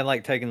about, I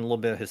like taking a little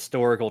bit of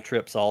historical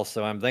trips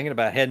also. I'm thinking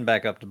about heading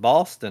back up to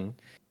Boston,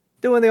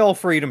 doing the old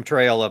Freedom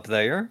Trail up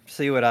there,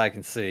 see what I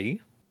can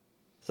see.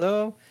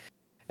 So,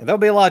 And there'll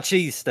be a lot of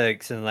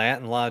cheesesteaks in that,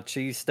 and a lot of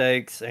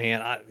cheesesteaks.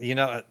 And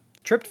a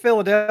trip to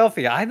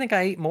Philadelphia, I think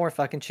I ate more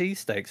fucking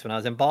cheesesteaks when I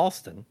was in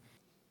Boston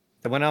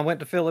than when I went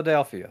to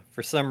Philadelphia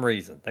for some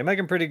reason. They make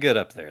them pretty good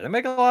up there. They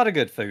make a lot of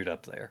good food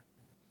up there.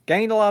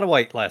 Gained a lot of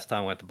weight last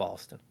time I went to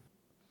Boston.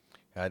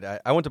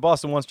 I went to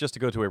Boston once just to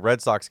go to a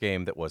Red Sox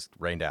game that was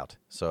rained out.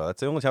 So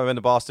that's the only time I've been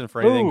to Boston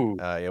for anything.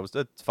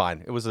 It's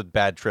fine. It was a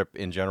bad trip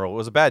in general. It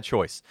was a bad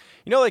choice.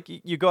 Like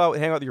you go out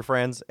and hang out with your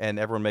friends, and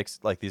everyone makes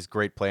like these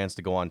great plans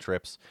to go on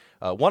trips.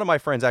 One of my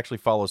friends actually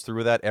follows through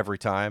with that every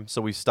time.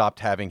 So we stopped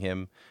having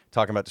him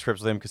talking about the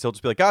trips with him because he'll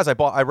just be like, guys, I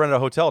rented a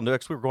hotel and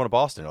next week we're going to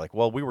Boston. They're like,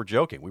 well, we were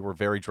joking. We were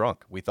very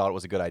drunk. We thought it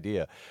was a good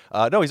idea.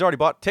 No, he's already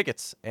bought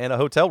tickets and a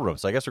hotel room.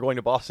 So I guess we're going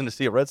to Boston to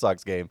see a Red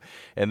Sox game.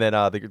 And then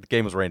the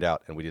game was rained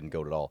out and we didn't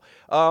go at all.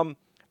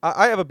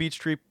 I have a beach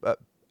trip.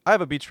 I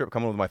have a beach trip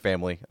coming with my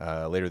family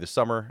later this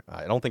summer.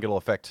 I don't think it'll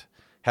affect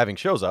having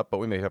shows up, but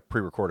we may have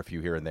pre-record a few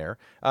here and there.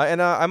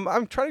 And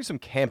I'm trying to do some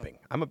camping.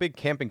 I'm a big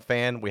camping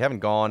fan. We haven't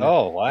gone in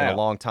a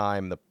long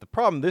time. The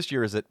problem this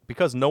year is that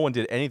because no one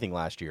did anything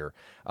last year,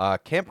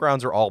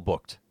 campgrounds are all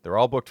booked. They're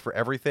all booked for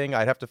everything.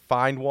 I'd have to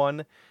find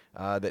one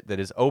that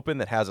is open,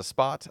 that has a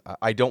spot.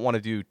 I don't want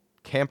to do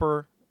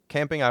camping.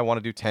 I want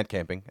to do tent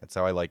camping. That's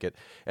how I like it.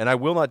 And I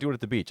will not do it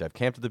at the beach. I've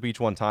camped at the beach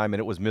one time and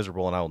it was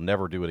miserable, and I will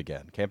never do it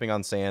again. Camping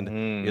on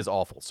sand is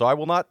awful. So I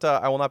will not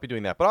be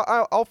doing that. But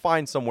I'll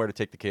find somewhere to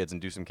take the kids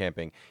and do some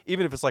camping,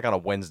 even if it's like on a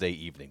Wednesday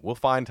evening. We'll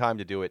find time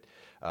to do it.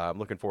 I'm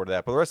looking forward to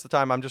that. But the rest of the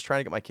time, I'm just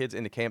trying to get my kids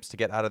into camps to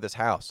get out of this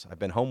house. I've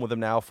been home with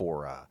them now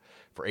for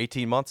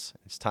 18 months.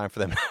 It's time for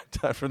them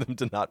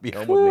to not be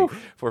home with me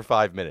for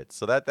 5 minutes.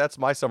 So that's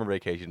my summer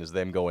vacation, is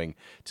them going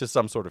to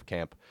some sort of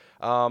camp.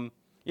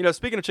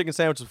 Speaking of chicken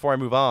sandwiches, before I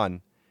move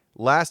on,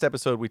 last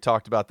episode we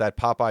talked about that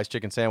Popeyes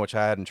chicken sandwich.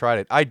 I hadn't tried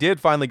it. I did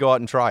finally go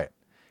out and try it.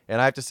 And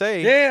I have to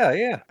say,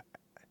 yeah,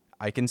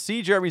 I can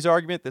see Jeremy's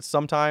argument that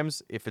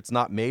sometimes if it's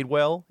not made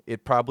well,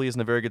 it probably isn't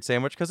a very good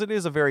sandwich, because it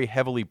is a very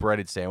heavily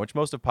breaded sandwich.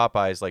 Most of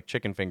Popeyes, like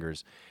chicken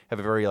fingers, have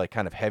a very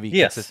kind of heavy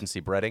consistency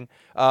breading.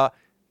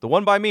 The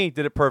one by me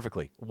did it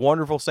perfectly.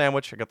 Wonderful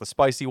sandwich. I got the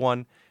spicy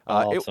one.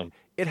 Awesome.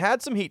 It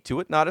had some heat to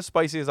it, not as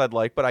spicy as I'd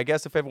like, but I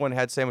guess if everyone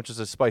had sandwiches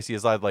as spicy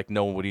as I'd like,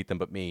 no one would eat them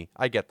but me.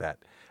 I get that.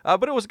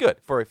 But it was good.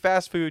 For a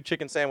fast food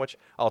chicken sandwich,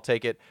 I'll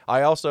take it.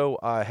 I also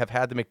have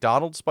had the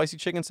McDonald's spicy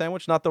chicken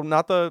sandwich, not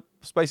the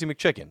spicy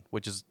McChicken,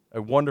 which is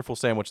a wonderful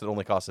sandwich that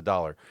only costs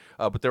 $1.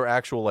 But their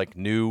actual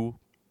new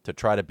to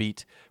try to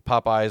beat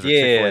Popeyes or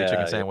Chick-fil-A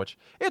chicken sandwich.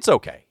 It's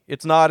okay.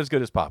 It's not as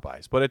good as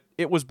Popeyes, but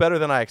it was better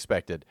than I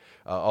expected.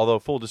 Although,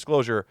 full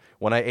disclosure,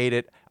 when I ate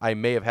it, I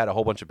may have had a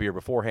whole bunch of beer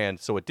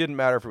beforehand, so it didn't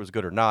matter if it was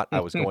good or not. I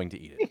was going to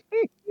eat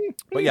it.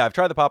 But yeah, I've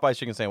tried the Popeyes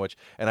chicken sandwich,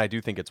 and I do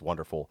think it's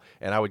wonderful.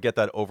 And I would get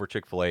that over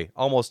Chick-fil-A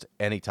almost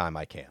any time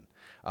I can.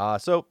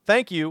 So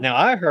thank you.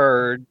 Now,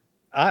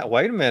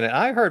 wait a minute.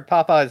 I heard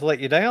Popeyes let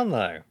you down,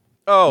 though.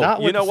 Oh,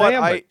 you know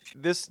what?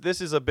 This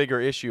is a bigger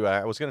issue.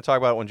 I was going to talk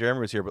about it when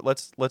Jeremy was here, but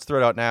let's throw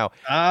it out now.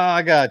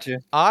 I got you.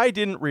 I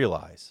didn't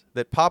realize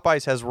that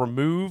Popeyes has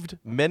removed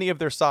many of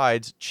their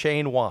sides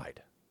chain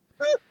wide.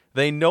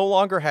 They no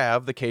longer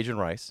have the Cajun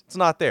rice. It's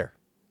not there.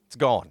 It's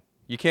gone.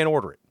 You can't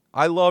order it.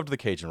 I loved the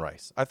Cajun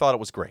rice. I thought it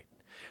was great.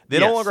 They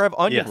no longer have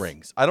onion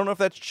rings. I don't know if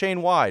that's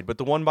chain wide, but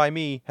the one by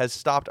me has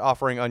stopped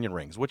offering onion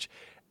rings, which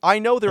I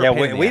know they're a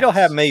pain in the we ass. don't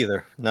have them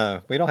either.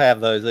 No, we don't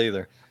have those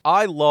either.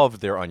 I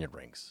loved their onion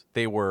rings.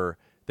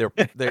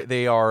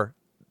 They are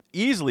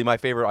easily my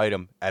favorite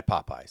item at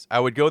Popeyes. I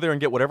would go there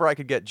and get whatever I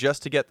could get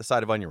just to get the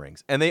side of onion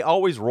rings. And they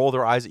always roll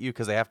their eyes at you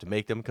because they have to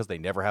make them, because they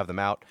never have them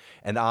out.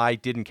 And I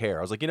didn't care.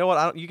 I was like, you know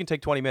what? You can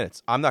take 20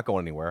 minutes. I'm not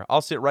going anywhere.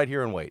 I'll sit right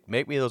here and wait.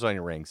 Make me those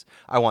onion rings.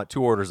 I want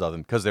 2 orders of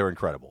them because they're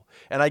incredible.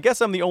 And I guess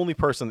I'm the only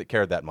person that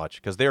cared that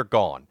much, because they're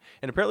gone.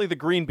 And apparently the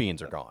green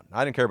beans are gone.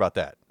 I didn't care about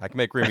that. I can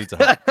make green beans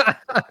at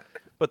home.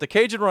 But the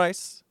Cajun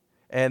rice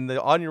and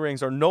the onion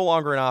rings are no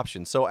longer an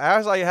option. So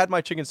as I had my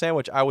chicken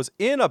sandwich, I was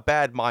in a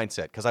bad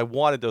mindset because I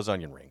wanted those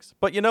onion rings.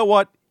 But you know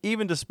what?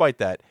 Even despite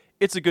that,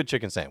 it's a good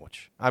chicken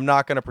sandwich. I'm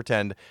not going to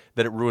pretend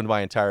that it ruined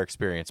my entire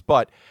experience.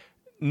 But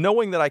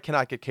knowing that I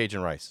cannot get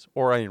Cajun rice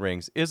or onion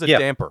rings is a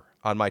damper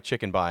on my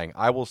chicken buying.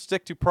 I will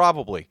stick to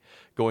probably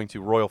going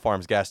to Royal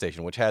Farms gas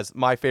station, which has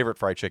my favorite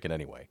fried chicken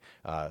anyway.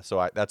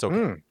 So that's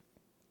okay.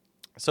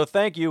 So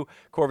thank you,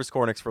 Corvus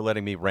Cornix, for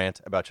letting me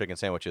rant about chicken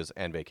sandwiches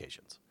and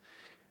vacations.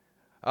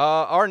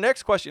 Our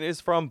next question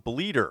is from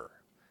Bleeder,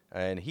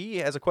 and he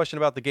has a question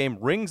about the game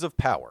Rings of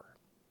Power.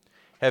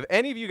 Have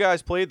any of you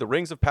guys played the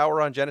Rings of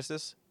Power on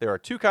Genesis? There are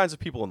 2 kinds of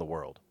people in the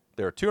world.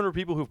 There are 200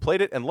 people who've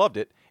played it and loved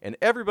it, and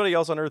everybody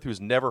else on Earth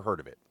who's never heard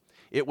of it.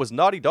 It was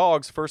Naughty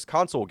Dog's first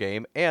console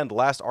game and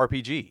last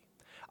RPG.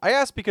 I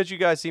ask because you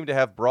guys seem to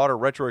have broader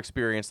retro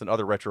experience than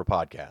other retro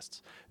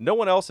podcasts. No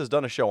one else has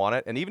done a show on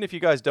it, and even if you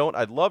guys don't,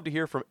 I'd love to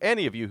hear from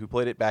any of you who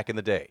played it back in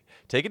the day.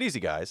 Take it easy,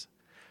 guys.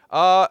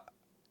 I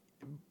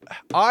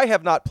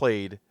have not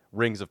played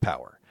Rings of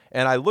Power,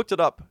 and I looked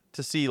it up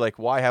to see,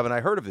 why haven't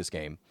I heard of this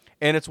game?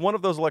 And it's one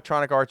of those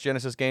Electronic Arts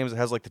Genesis games that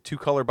has, the 2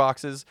 color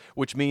boxes,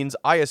 which means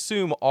I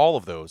assume all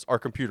of those are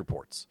computer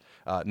ports.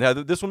 Now,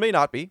 this one may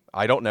not be.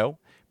 I don't know.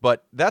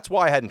 But that's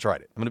why I hadn't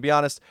tried it. I'm going to be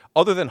honest.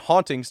 Other than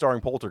Haunting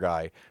starring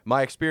Poltergeist,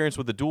 my experience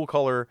with the dual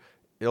color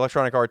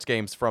Electronic Arts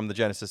games from the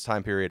Genesis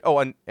time period,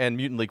 and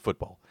Mutant League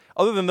Football.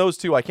 Other than those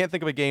two, I can't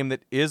think of a game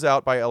that is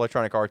out by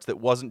Electronic Arts that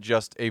wasn't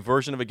just a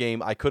version of a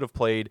game I could have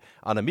played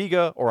on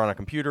Amiga or on a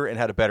computer and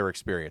had a better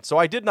experience. So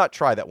I did not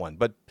try that one,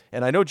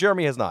 and I know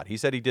Jeremy has not. He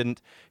said he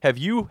didn't. Have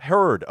you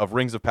heard of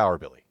Rings of Power,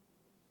 Billy?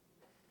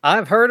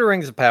 I've heard of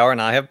Rings of Power,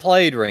 and I have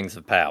played Rings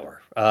of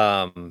Power.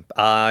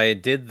 I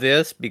did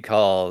this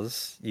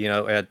because,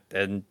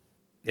 in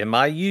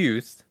my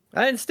youth,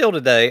 and still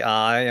today,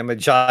 I am a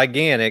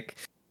gigantic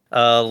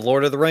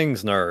Lord of the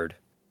Rings nerd.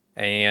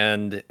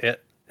 And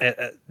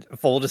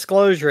full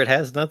disclosure, it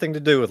has nothing to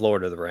do with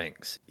Lord of the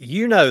Rings.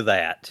 You know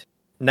that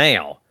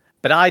now,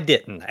 but I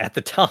didn't at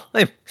the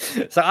time.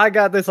 So I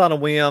got this on a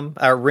whim.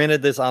 I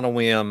rented this on a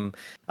whim.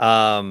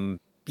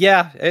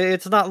 Yeah,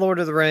 it's not Lord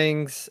of the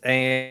Rings,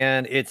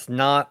 and it's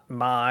not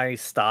my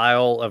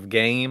style of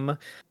game.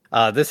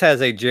 This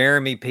has a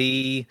Jeremy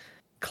P.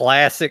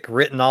 classic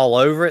written all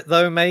over it,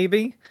 though.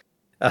 Maybe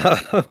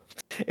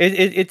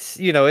it's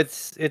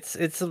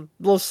a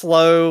little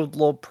slow,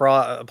 little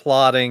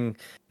plotting.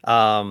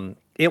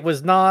 It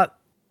was not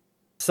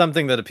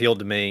something that appealed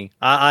to me.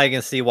 I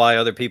can see why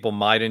other people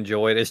might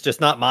enjoy it. It's just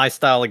not my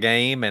style of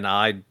game, and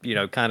I,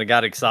 kind of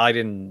got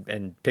excited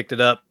and picked it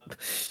up,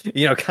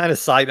 kind of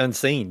sight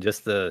unseen,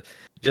 just the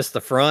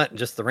front,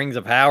 just the Rings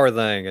of Power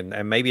thing,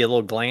 and maybe a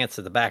little glance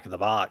at the back of the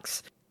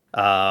box.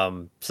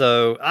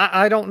 So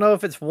I don't know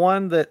if it's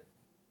one that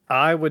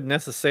I would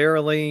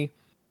necessarily,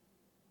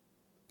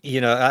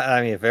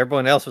 I mean, if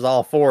everyone else was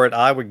all for it,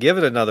 I would give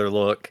it another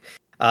look.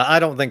 I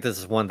don't think this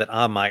is one that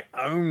on my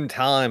own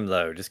time,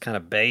 though, just kind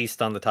of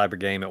based on the type of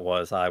game it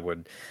was, I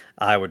would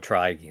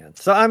try again.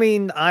 So, I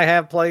mean, I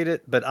have played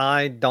it, but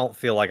I don't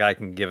feel like I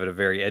can give it a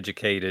very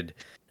educated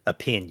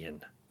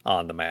opinion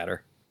on the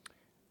matter.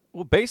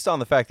 Well, based on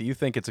the fact that you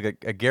think it's a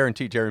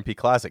guaranteed Jeremy P.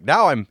 classic,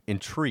 now I'm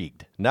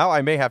intrigued. Now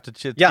I may have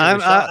to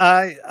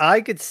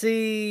I could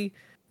see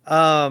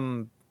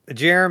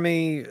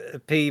Jeremy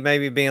P.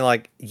 maybe being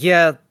like,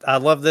 yeah, I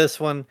love this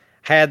one.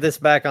 Had this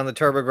back on the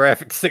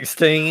TurboGrafx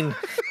 16.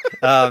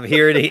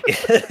 Here it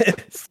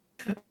is.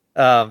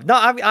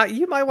 No,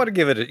 you might want to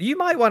give it. You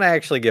might want to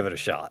actually give it a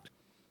shot.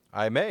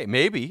 I may.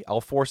 Maybe I'll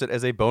force it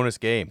as a bonus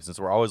game since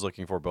we're always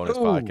looking for bonus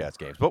podcast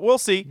games. But we'll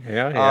see.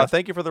 Yeah.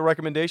 Thank you for the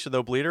recommendation,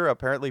 though, Bleeder.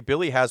 Apparently,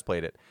 Billy has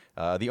played it.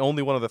 The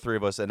only one of the three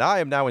of us, and I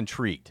am now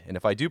intrigued. And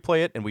if I do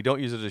play it and we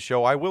don't use it as a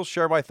show, I will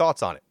share my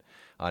thoughts on it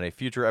on a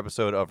future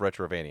episode of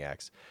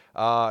Retrovaniacs.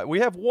 We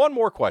have one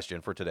more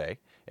question for today,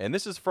 and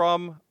this is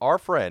from our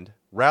friend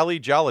Rally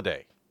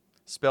Jolliday,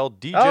 spelled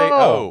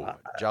D-J-O.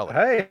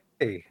 Jolliday.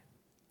 Hey.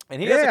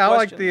 And he has a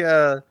question.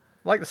 I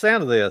like the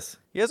sound of this.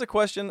 He has a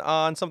question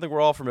on something we're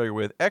all familiar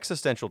with,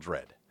 existential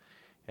dread.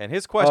 And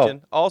his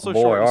question, also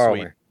short and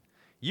sweet.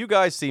 You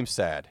guys seem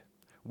sad.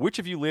 Which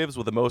of you lives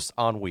with the most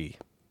ennui?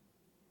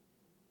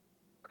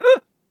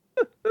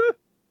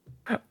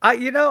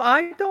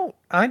 I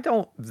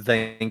don't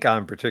think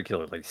I'm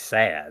particularly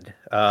sad.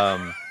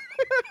 I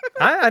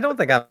don't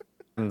think I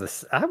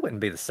wouldn't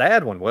be the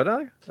sad one, would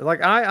I?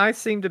 Like I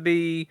seem to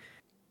be.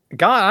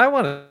 God, I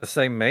want to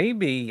say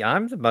maybe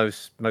I'm the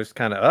most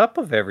kind of up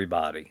of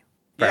everybody.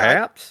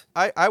 Perhaps.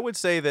 Yeah, I would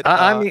say that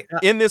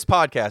in this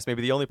podcast,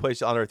 maybe the only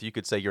place on earth you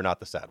could say you're not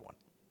the sad one.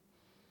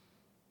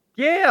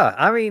 Yeah,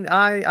 I mean,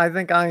 I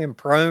think I am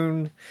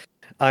prone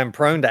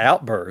to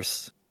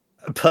outbursts,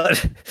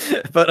 but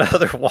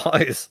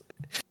otherwise,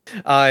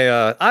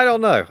 I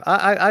don't know.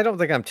 I don't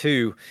think I'm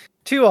too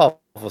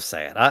awful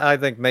sad. I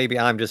think maybe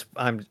I'm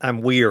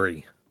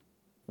weary,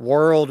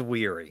 world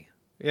weary.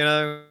 It's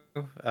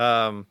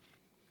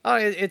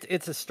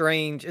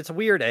a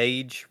weird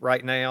age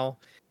right now,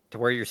 to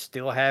where you're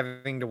still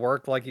having to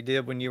work like you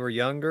did when you were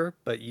younger,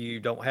 but you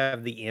don't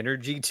have the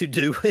energy to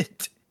do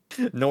it,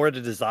 nor the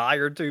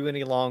desire to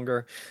any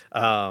longer.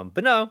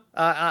 But no,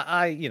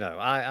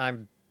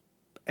 I'm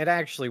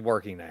actually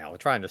working now,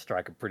 trying to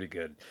strike a pretty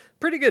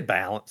good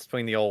balance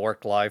between the old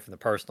work life and the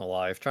personal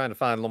life, trying to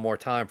find a little more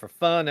time for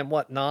fun and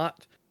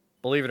whatnot.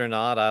 Believe it or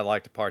not, I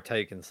like to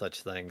partake in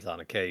such things on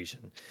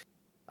occasion.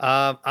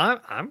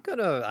 I'm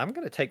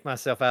gonna take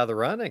myself out of the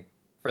running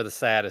for the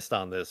saddest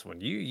on this one.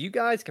 You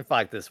guys can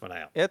fight this one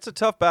out. It's a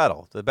tough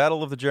battle. The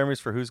battle of the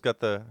Jeremys for who's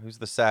the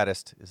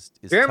saddest is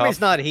Jeremy's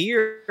tough. not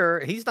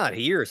here. He's not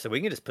here, so we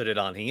can just put it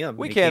on him.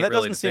 We can. That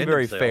doesn't seem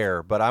very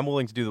fair, but I'm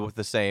willing to do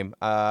the same.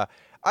 I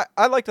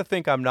like to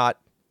think I'm not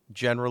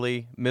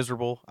generally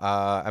miserable.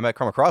 I might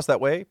come across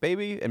that way,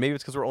 maybe, and maybe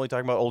it's because we're only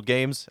talking about old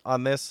games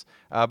on this.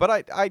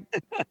 But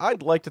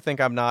I'd like to think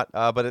I'm not.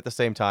 But at the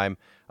same time,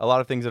 a lot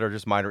of things that are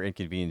just minor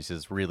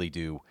inconveniences really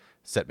do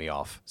set me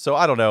off. So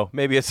I don't know.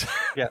 Maybe it's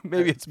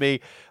maybe it's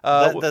me.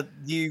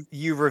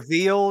 You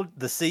revealed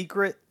the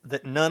secret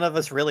that none of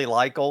us really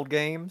like old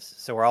games,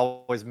 so we're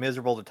always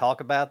miserable to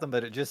talk about them.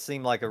 But it just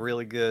seemed like a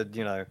really good,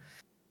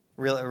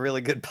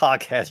 really good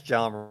podcast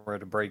genre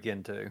to break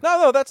into.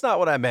 No, that's not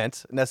what I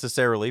meant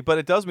necessarily. But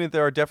it does mean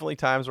there are definitely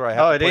times where I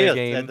have to play a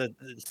game. The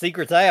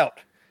secret's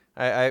out.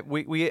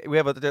 We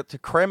have to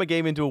cram a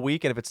game into a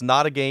week, and if it's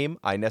not a game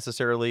I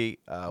necessarily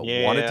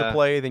wanted to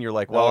play, then you're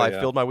like, well, I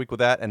filled my week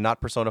with that and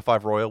not Persona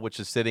 5 Royal, which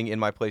is sitting in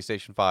my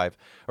PlayStation 5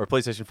 or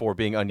PlayStation 4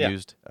 being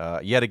unused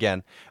yet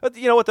again. But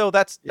you know what though?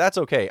 That's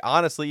okay.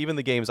 Honestly, even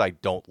the games I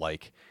don't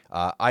like,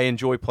 I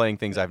enjoy playing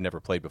things I've never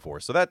played before.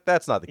 So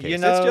that's not the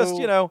case. It's just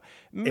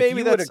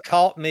maybe would have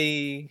caught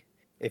me.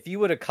 If you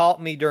would have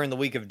caught me during the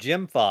week of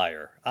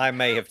Gemfire, I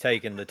may have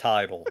taken the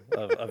title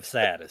of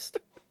saddest.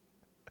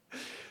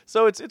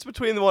 So it's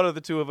between one of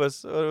the two of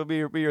us. It'll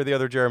be me or the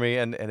other Jeremy,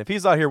 and if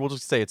he's not here, we'll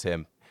just say it's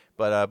him.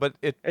 But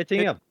it's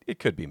him. It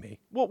could be me.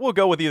 We'll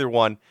go with either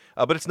one.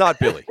 But it's not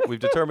Billy. We've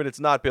determined it's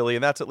not Billy,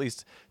 and that's at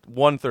least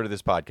 1/3 of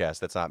this podcast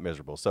that's not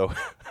miserable. So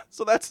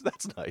that's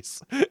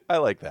nice. I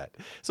like that.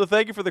 So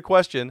thank you for the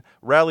question,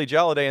 Rally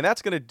Jolliday, and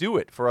that's going to do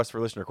it for us for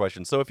listener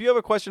questions. So if you have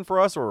a question for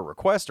us or a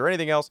request or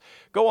anything else,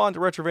 go on to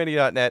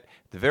retrovania.net.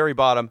 At the very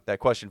bottom, that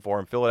question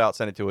form, fill it out,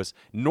 send it to us.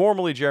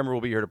 Normally, Jeremy will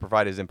be here to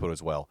provide his input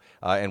as well,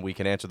 and we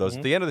can answer those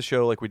at the end of the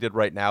show like we did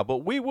right now.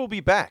 But we will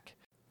be back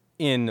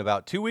in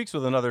about 2 weeks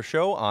with another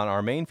show on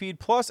our main feed,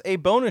 plus a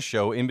bonus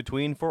show in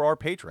between for our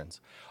patrons.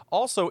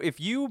 Also, if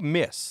you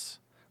miss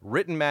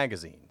written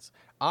magazines,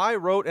 I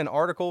wrote an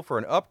article for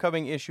an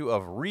upcoming issue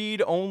of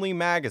Read Only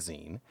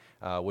Magazine,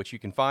 which you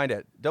can find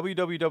at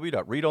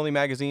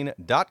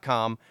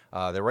www.readonlymagazine.com.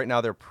 Right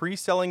now they're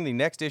pre-selling the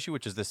next issue,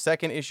 which is the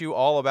second issue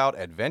all about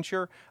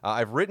adventure.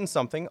 I've written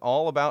something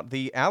all about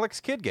the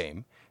Alex Kidd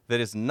game that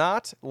is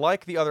not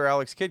like the other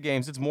Alex Kidd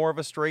games. It's more of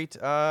a straight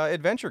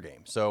adventure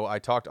game. So I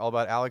talked all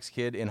about Alex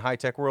Kidd in High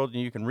Tech World,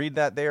 and you can read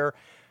that there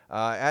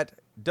at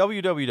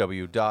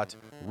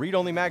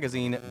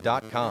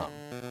www.readonlymagazine.com.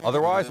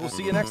 Otherwise, we'll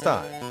see you next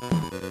time.